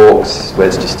delivered talks where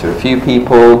it's just to a few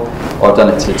people, or I've done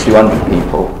it to 200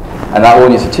 people, and that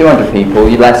audience of 200 people,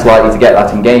 you're less likely to get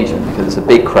that engagement because it's a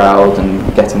big crowd and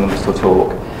getting them to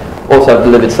talk. Also, I've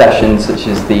delivered sessions such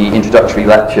as the introductory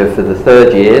lecture for the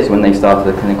third years when they start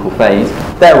the clinical phase.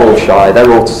 They're all shy,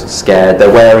 they're all scared, they're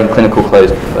wearing clinical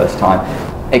clothes for the first time.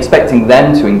 Expecting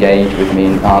them to engage with me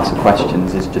and answer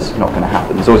questions is just not going to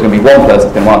happen. There's always going to be one person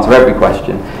who's going to answer every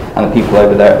question, and the people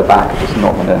over there at the back are just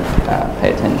not going to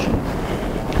pay attention.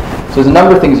 So there's a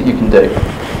number of things that you can do.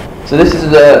 So this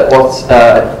is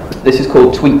this is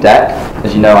called TweetDeck.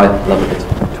 As you know, I love a bit of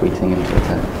tweeting and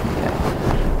Twitter.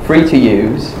 Okay. Free to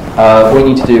use. All you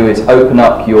need to do is open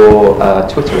up your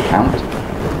Twitter account,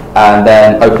 and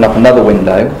then open up another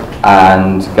window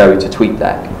and go to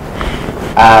TweetDeck.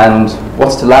 And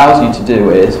what it allows you to do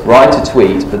is write a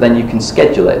tweet, but then you can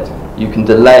schedule it. You can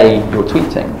delay your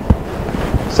tweeting.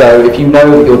 So if you know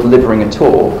that you're delivering a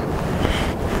talk,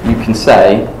 you can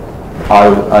say,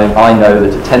 I know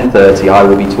that at 10:30 I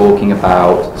will be talking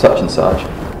about such and such.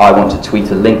 I want to tweet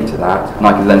a link to that, and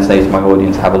I can then say to my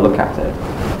audience, have a look at it.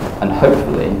 And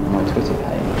hopefully my Twitter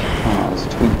page has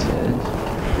tweeted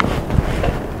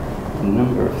a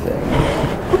number of things.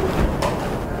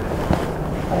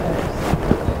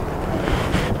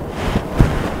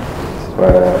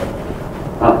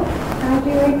 How do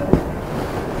you rate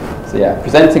it? So yeah,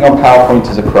 presenting on PowerPoint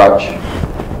as a crutch.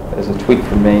 There's a tweet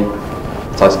from me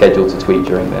that I scheduled to tweet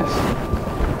during this.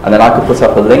 And then I could put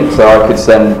up a link, so I could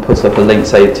then put up a link,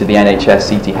 say, to the NHS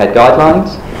CT head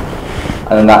guidelines.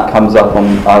 And then that comes up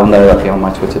I'll know that'll be on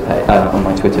my Twitter page, on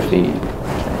my Twitter feed.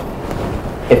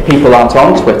 If people aren't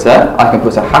on Twitter, I can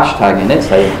put a hashtag in it,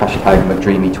 say hashtag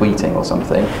McDreamyTweeting or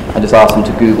something, and just ask them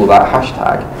to Google that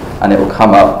hashtag, and it will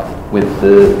come up with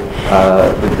the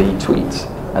tweets,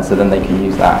 and so then they can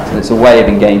use that. And it's a way of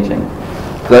engaging.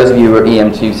 For those of you who were at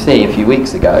EM2C a few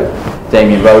weeks ago,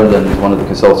 Damien Rowland, one of the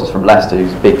consultants from Leicester,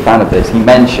 who's a big fan of this, he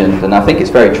mentioned, and I think it's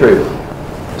very true,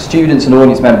 students and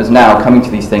audience members now coming to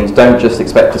these things don't just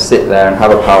expect to sit there and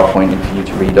have a PowerPoint for you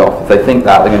to read off. If they think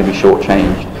that, they're going to be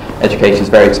shortchanged. Education is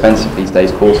very expensive these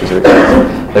days, courses are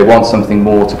expensive. They want something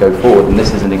more to go forward, and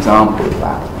this is an example of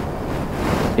that.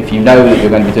 If you know that you're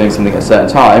going to be doing something at a certain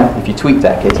time, if you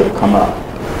TweetDeck it, it'll come up.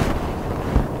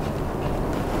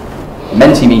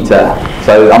 Mentimeter.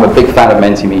 So I'm a big fan of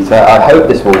Mentimeter. I hope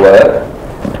this will work.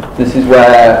 This is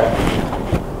where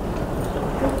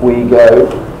we go.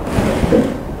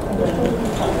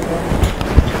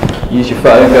 Use your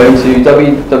phone, go to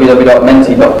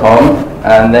www.menti.com,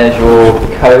 and there's your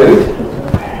code.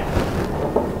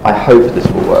 I hope this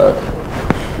will work.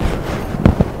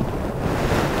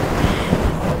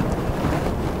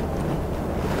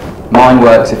 Mine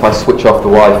works if I switch off the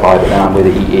Wi-Fi, but then I'm with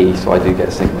the EE, so I do get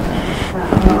a signal now.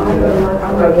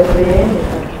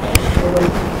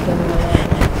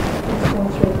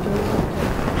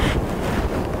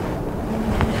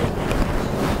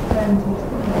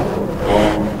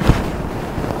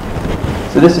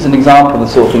 So this is an example of the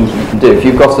sort of things that you can do. If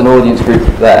you've got an audience group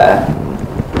there,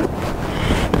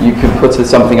 you can put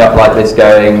something up like this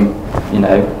going, you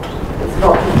know. It's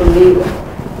not illegal.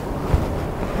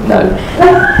 No.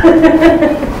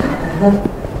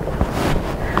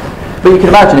 But you can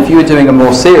imagine if you were doing a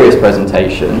more serious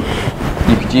presentation,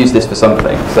 you could use this for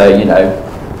something. So, you know,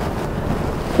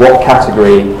 what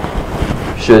category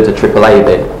should a AAA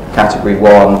be? Category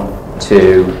 1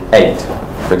 to 8,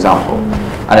 for example.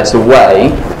 And it's a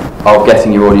way of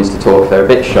getting your audience to talk. If they're a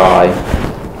bit shy,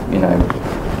 you know,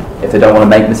 if they don't want to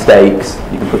make mistakes,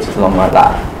 you can put it along like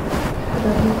that.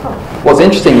 What's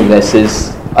interesting in this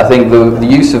is, I think the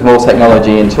use of more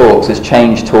technology in talks has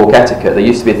changed talk etiquette. There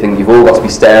used to be a thing that you've all got to be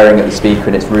staring at the speaker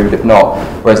and it's rude if not.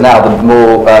 Whereas now, the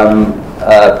more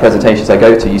presentations I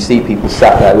go to, you see people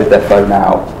sat there with their phone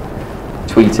out,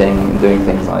 tweeting and doing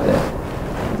things like this.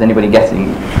 Is anybody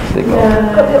getting signal? Yeah,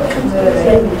 I've got the option to put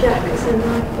it in jackets and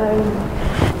my phone.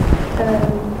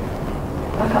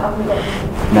 I haven't got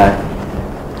anything. No?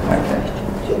 Okay.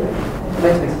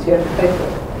 Most you have to pay for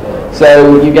it.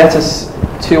 So you get us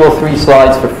 2 or 3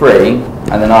 slides for free,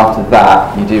 and then after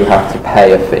that you do have to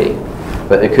pay a fee.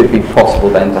 But it could be possible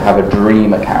then to have a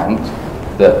dream account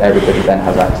that everybody then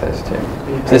has access to.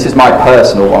 So this is my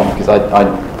personal one because I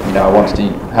wanted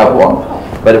to have one,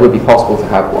 but it would be possible to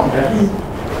have one.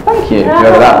 Thank you,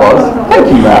 whoever that was. Thank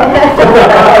you, Matt.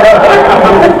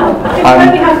 You can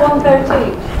only have 1 vote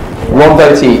each. 1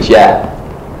 vote each, yeah.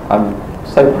 I'm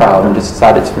so proud. I'm just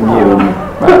sad it's from you, and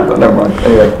but never mind.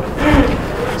 Anyway.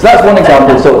 So that's one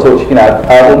example of sort of talks you can have.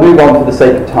 We'll move on for the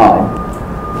sake of time.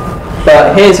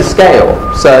 But here's a scale,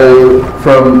 so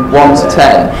from 1 to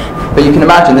 10. But you can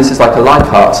imagine this is like a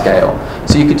Likert scale.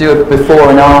 So you could do a before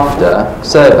and after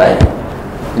survey.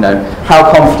 You know,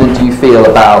 how confident do you feel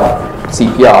about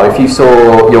CPR? If you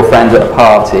saw your friend at a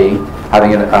party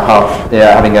having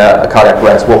having a cardiac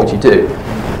arrest, what would you do?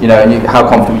 You know, and how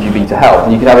confident would you be to help?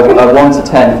 And you could have a 1 to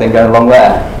 10 thing going along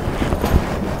there.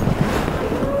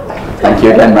 Thank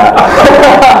you again, Matt.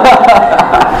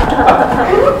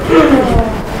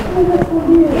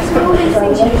 It's all these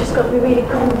things you've just got to be really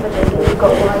confident that you've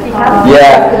got Wi-Fi.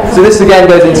 Yeah, so this again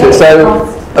goes into it. So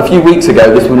a few weeks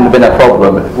ago, this wouldn't have been a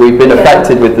problem. We've been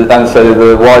affected with and so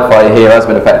the Wi-Fi here has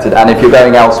been affected. And if you're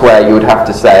going elsewhere, you would have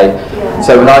to say.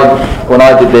 So when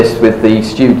I did this with the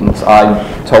students, I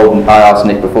asked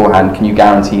Nick beforehand, can you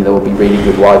guarantee there will be really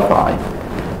good Wi-Fi?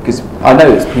 Because I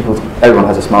know everyone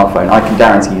has a smartphone. I can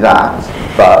guarantee that,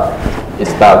 but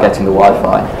it's about getting the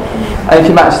Wi-Fi. And if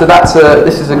you match, so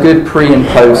this is a good pre and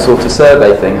post sort of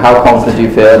survey thing. How confident do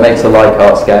you feel? It makes a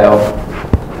Likert scale.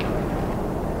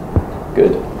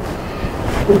 Good.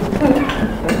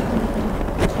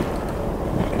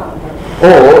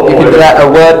 Or you can get a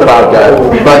word cloud go,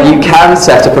 but you can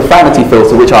set a profanity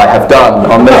filter, which I have done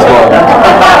on this one.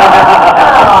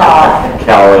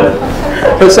 Coward.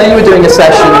 But say you were doing a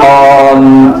session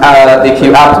on the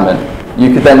acute abdomen.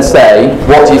 You could then say,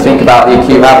 what do you think about the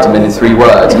acute abdomen in 3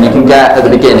 words? And you can get, at the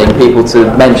beginning, people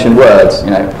to mention words.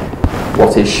 You know,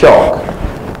 what is shock?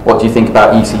 What do you think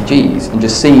about ECGs? And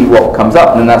just see what comes up.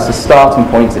 And then that's the starting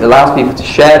point. It allows people to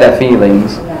share their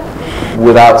feelings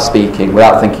without speaking,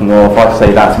 without thinking, oh, if I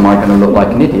say that, am I going to look like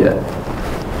an idiot?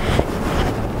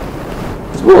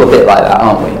 Because we're all a bit like that,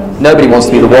 aren't we? Nobody wants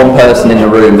to be the one person in the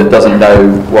room that doesn't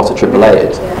know what a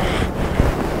AAA is.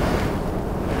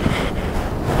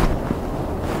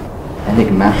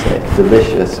 Enigmatic,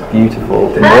 delicious, beautiful,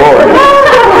 boring.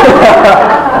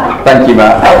 Thank you,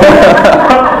 Matt.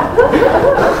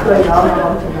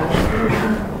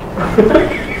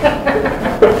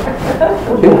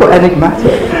 Who put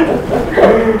enigmatic?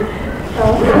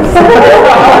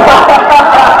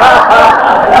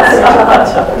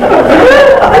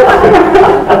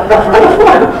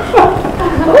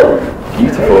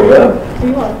 Beautiful, yeah.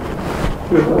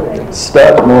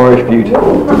 Sturt, Moorish,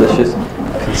 beautiful, delicious,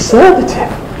 conservative.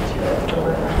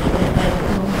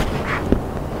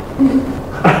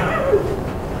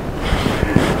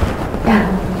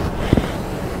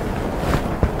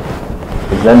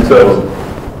 Then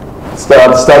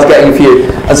starts getting a few.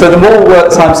 And so the more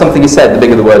time something is said, the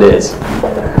bigger the word is.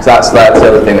 So that's the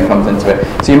other thing that comes into it.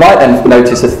 So you might then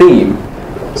notice a theme.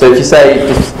 So if you say,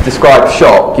 describe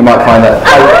shock, you might find that...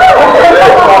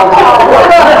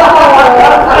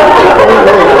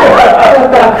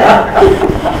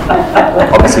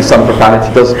 Obviously some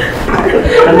profanity does...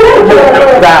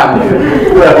 Damn!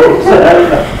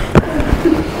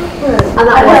 And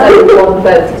that was only 1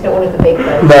 vote, it's not one of the big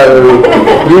votes. No,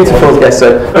 beautiful, yes. So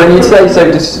when you say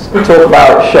so, just talk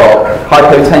about shock.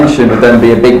 Hypotension would then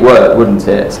be a big word, wouldn't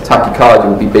it? Tachycardia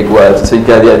would be big words. So you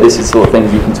go, yeah, this is the sort of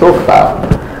things you can talk about.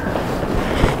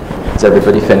 Is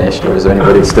everybody finished, or is there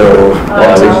anybody still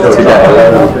wanting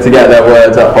to get their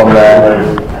words up on there?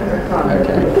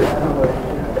 Okay.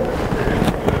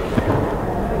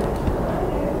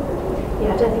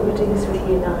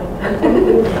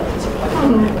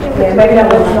 Yeah, maybe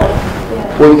that one's not.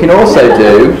 What you can also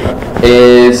do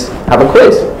is have a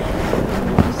quiz.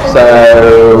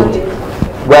 So,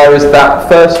 whereas that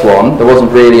first one, there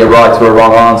wasn't really a right or a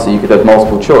wrong answer, you could have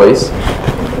multiple choice.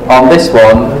 On this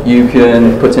one, you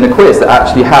can put in a quiz that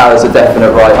actually has a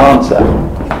definite right answer.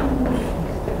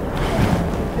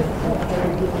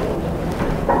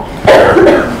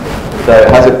 So it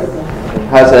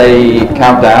has a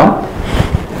countdown.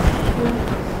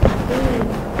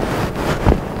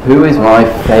 Who is my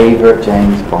favourite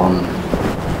James Bond?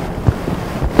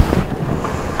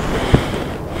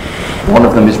 One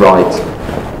of them is right,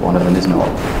 one of them is not.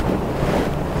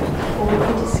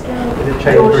 Did it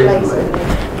change recently?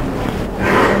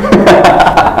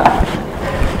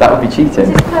 That would be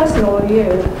cheating. Is this personal or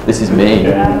you? This is me.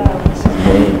 Yeah. This is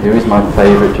me. Who is my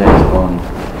favourite James Bond?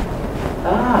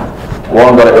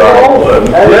 One got it right. All of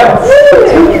them? Yeah.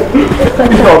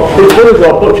 It's one of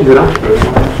our butchers in Ashford.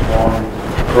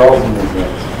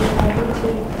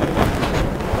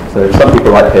 So some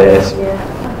people like Pierce.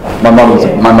 My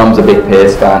mum's a big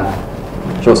Pierce fan.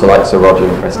 She also likes Sir Roger,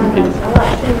 rest in peace.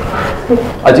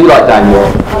 I do like Daniel,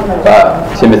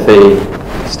 but Timothy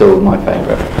is still my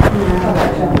favourite.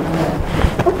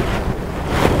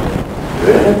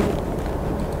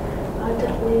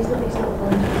 He's not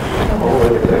fun.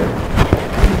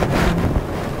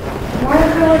 Why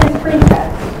are all these free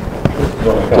text?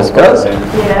 Discuss.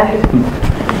 Yeah.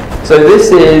 So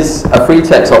this is a free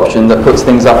text option that puts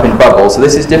things up in bubbles. So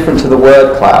this is different to the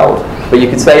word cloud, but you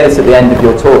could say this at the end of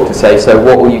your talk to say, so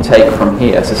what will you take from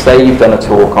here? So say you've done a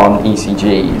talk on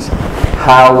ECGs.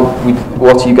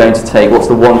 What are you going to take? What's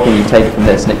the one thing you take from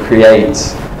this? And it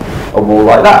creates a wall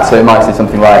like that. So it might say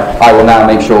something like, I will now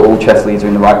make sure all chess leads are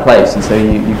in the right place. And so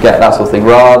you get that sort of thing,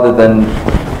 rather than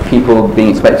people being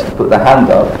expected to put their hand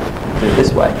up, do it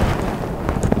this way.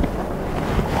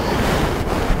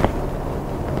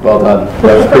 Well done.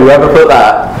 Whoever put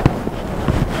that?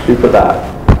 Who put that?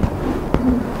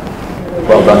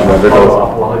 Well done, whoever it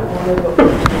was.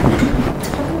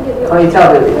 Can't you tell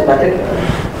that it's static?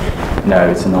 No,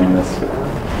 it's anonymous.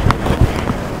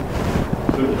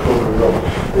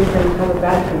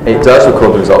 It does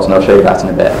record the results, and I'll show you that in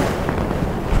a bit.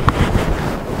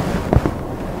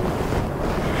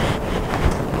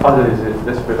 How is it?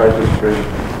 This provider is free.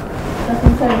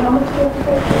 Doesn't say how much do you have to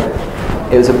pay for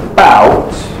it? It was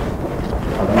about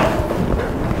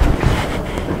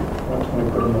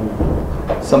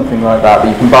something like that, but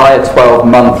you can buy a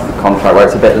 12-month contract where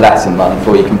it's a bit less a month,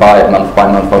 or you can buy it month by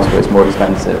month where it's more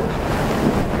expensive.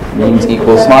 Memes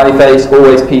equals smiley face,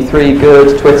 always P3,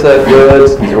 good, Twitter, good,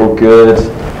 these are all good.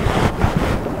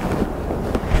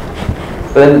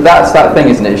 But then that's that thing,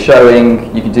 isn't it?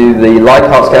 Showing, you can do the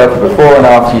Likert scale for before and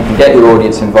after, you can get your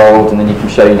audience involved, and then you can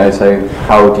show, so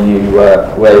how do you,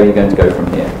 where are you going to go from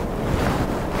here?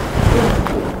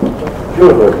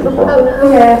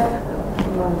 Yeah.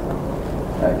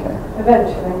 Okay.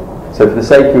 Eventually. So for the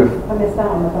sake of, I missed out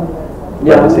on the fun bit.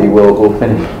 yeah, obviously we'll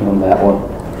finish on that one.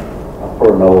 I'll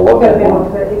probably know a lot You've got to be more.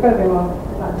 more, you've got to be more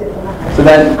like diplomatic. So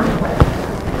then,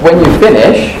 when you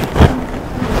finish,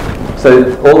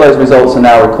 so all those results are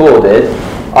now recorded,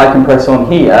 I can press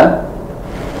on here,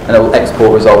 and it will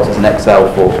export results as an Excel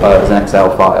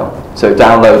file. So it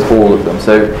downloads all of them.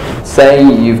 So say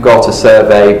you've got a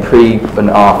survey pre and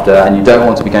after, and you don't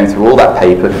want to be going through all that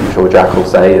paper, because I'm sure Jack will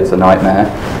say it's a nightmare.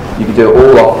 You can do it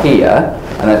all off here,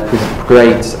 and it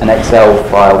creates an Excel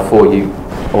file for you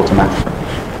automatically.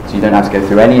 So you don't have to go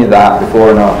through any of that before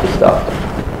and after stuff.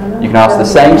 You can ask the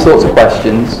same sorts of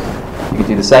questions, you can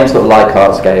do the same sort of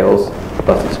Likert scales,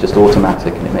 but it's just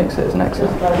automatic and it makes it as an Excel.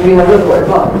 Do you have another way of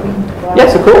life?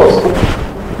 Yes, of course.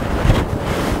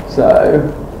 So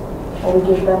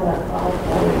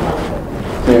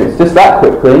it's just that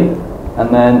quickly, and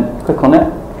then click on it,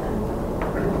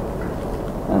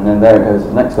 and then there it goes,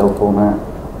 an Excel format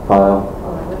file.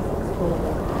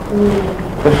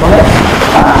 Click on it.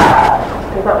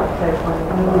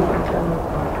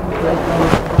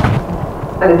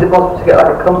 And is it possible to get like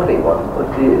a company one, or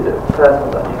is it personal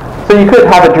one? So you could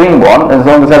have a dream one, as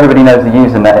long as everybody knows the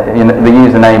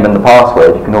username and the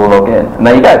password, you can all log in, and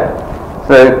there you go.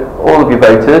 So all of your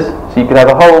voters, so you could have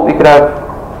you could have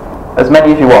as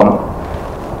many as you want,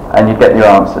 and you get your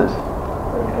answers.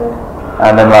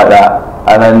 And then like that.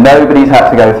 And then nobody's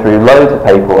had to go through loads of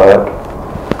paperwork.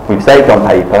 We've saved on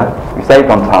paper, we've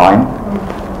saved on time,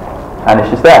 and it's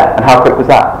just there. And how quick was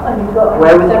that?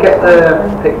 Where would you get the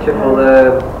picture for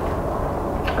the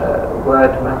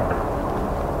word map?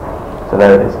 So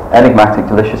there it is. Enigmatic,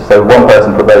 delicious. So one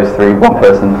person put those three, one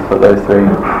person put those three,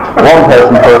 one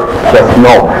person put just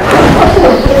knob.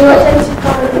 Can you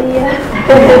identify the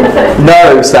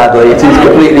No, sadly, it is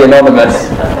completely anonymous,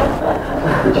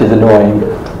 which is annoying.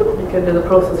 You could do the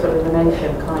process of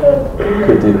elimination, can't you?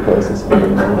 Could do the process of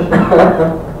elimination.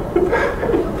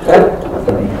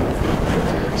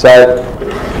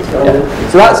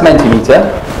 So that's Mentimeter.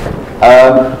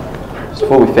 Just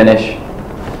before we finish,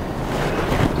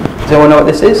 does anyone know what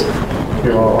this is?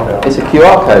 It's a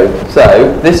QR code.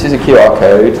 So this is a QR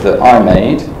code that I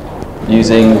made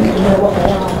using.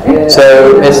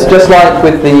 So it's just like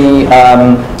with the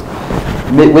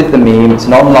meme. It's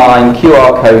an online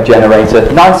QR code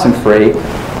generator, nice and free.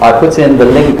 I put in the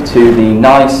link to the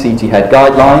NICE CT head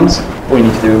guidelines. All you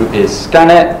need to do is scan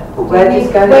it. Where do you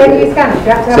scan it? Do you have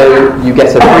to have So an app? you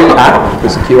get a free app,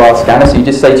 it's a QR scanner, so you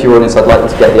just say to your audience, I'd like you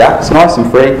to get the app, it's nice and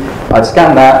free. I'd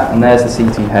scan that, and there's the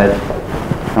CT head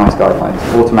NICE guidelines,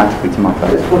 automatically to my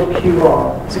phone. It's called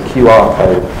QR. It's a QR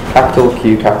code, capital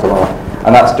Q, capital R,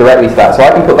 and that's directly to that. So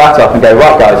I can put that up and go,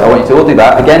 right guys, I want you to all do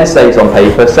that. Again, it saves on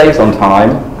paper, saves on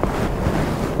time,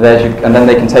 and then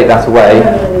they can take that away.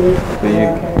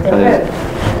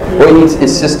 What you need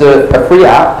is just a free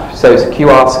app, so it's a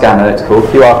QR scanner, it's called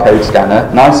QR code scanner,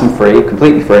 nice and free,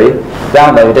 completely free.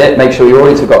 Download it, make sure your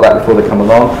audience have got that before they come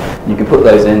along. You can put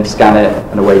those in, scan it,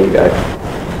 and away you go.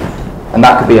 And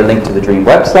that could be a link to the Dream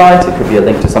website, it could be a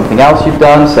link to something else you've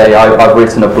done, say I've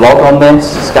written a blog on this,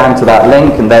 scan to that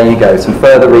link, and there you go, some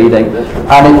further reading.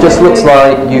 And it just looks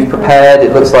like you've prepared,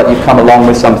 it looks like you've come along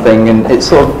with something, and it's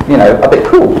sort of, you know, a bit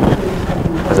cool.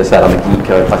 As I said, I'm a geek,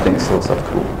 I think this sort of stuff's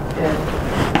cool.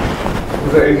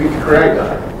 Was it easy to create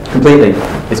that? Completely.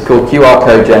 It's called QR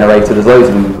code generator. There's loads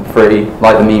of them for free,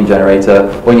 like the meme generator.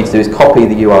 All you need to do is copy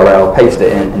the URL, paste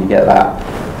it in, and you get that.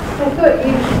 I thought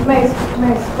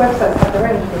most websites have their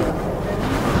own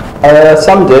QR.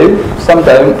 Some do, some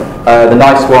don't. The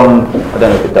nice one, I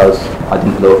don't know if it does. I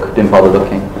didn't bother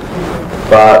looking.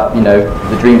 But, you know,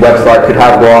 the Dream website could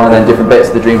have one, and then different bits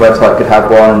of the Dream website could have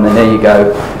one, and then there you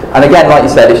go. And again, like you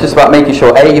said, it's just about making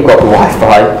sure, A, you've got the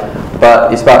Wi-Fi,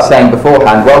 but it's about saying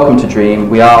beforehand, welcome to Dream,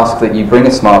 we ask that you bring a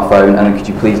smartphone, and could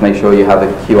you please make sure you have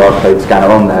a QR code scanner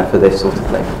on there for this sort of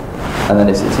thing. And then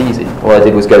it's easy. All I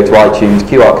did was go to iTunes,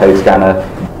 QR code scanner,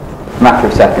 matter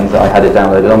of seconds, I had it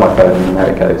downloaded on my phone, and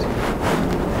there it goes.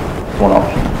 One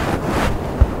option.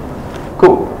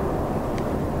 Cool.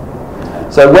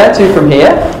 So where to from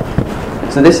here?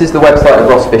 So this is the website of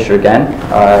Ross Fisher again.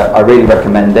 I really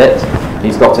recommend it.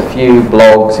 He's got a few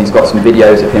blogs, he's got some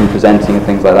videos of him presenting and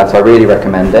things like that, so I really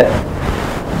recommend it.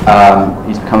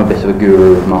 He's become a bit of a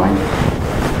guru of mine.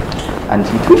 And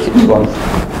he tweeted me once.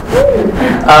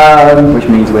 Which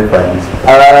means we're friends.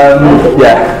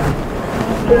 Yeah.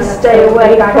 Please stay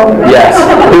away from me. Yes.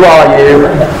 Who are you?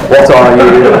 What are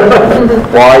you?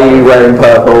 Why are you wearing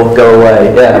purple? Go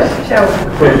away. Yes.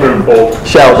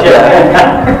 Shelf,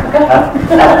 yeah.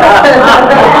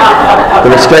 The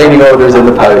restraining order is in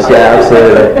the post, yeah,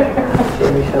 absolutely.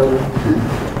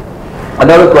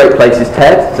 Another great place is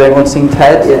TED. Has anyone seen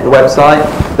TED, the website?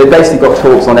 They've basically got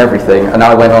talks on everything, and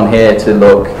I went on here to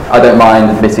look. I don't mind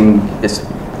admitting,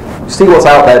 see what's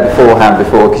out there beforehand,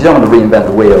 because you don't want to reinvent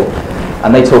the wheel.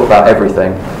 And they talk about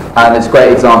everything. And it's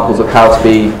great examples of how to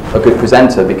be a good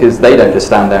presenter, because they don't just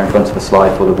stand there in front of a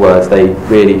slide full of words, they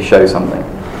really show something.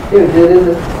 Yeah, they do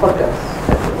the podcast.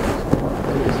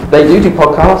 They do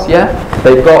podcasts, yeah.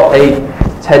 They've got a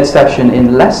TED session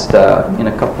in Leicester in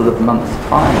a couple of months'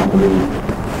 time, I believe.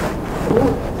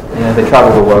 Yeah, they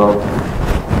travel the world.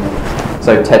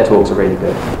 So TED Talks are really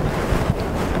good.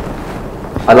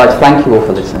 I'd like to thank you all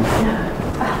for listening.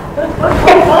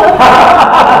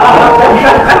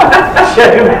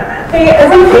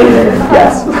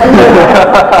 Yes.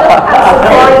 How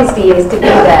surprised he is to be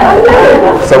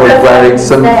there. Someone's wearing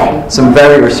some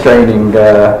very restraining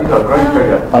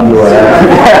underwear.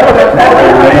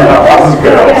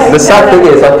 The sad thing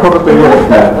is, I probably would have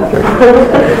known.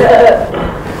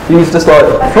 He's just like,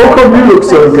 how come you look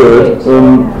so good? You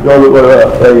look like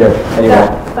that. There you go. Anyway.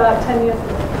 About 10 years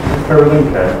ago.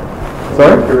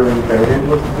 Sorry?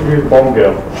 Who's Bomb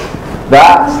Girl?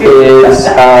 That is,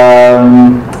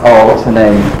 what's her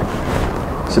name?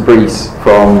 Sabrice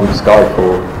from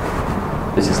Skyfall.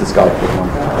 This is the Skyfall one.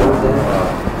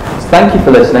 So thank you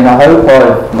for listening. I hope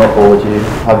I've not bored you.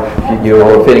 I hope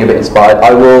you're feeling a bit inspired.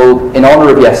 I will, in honour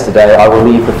of yesterday, I will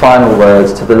leave the final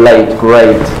words to the late,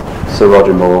 great Sir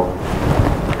Roger Moore.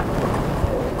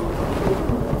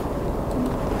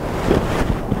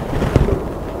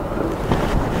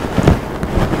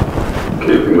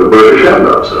 Keeping the British hand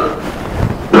up, sir.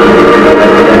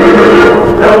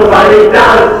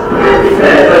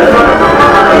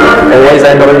 Always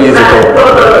end on music.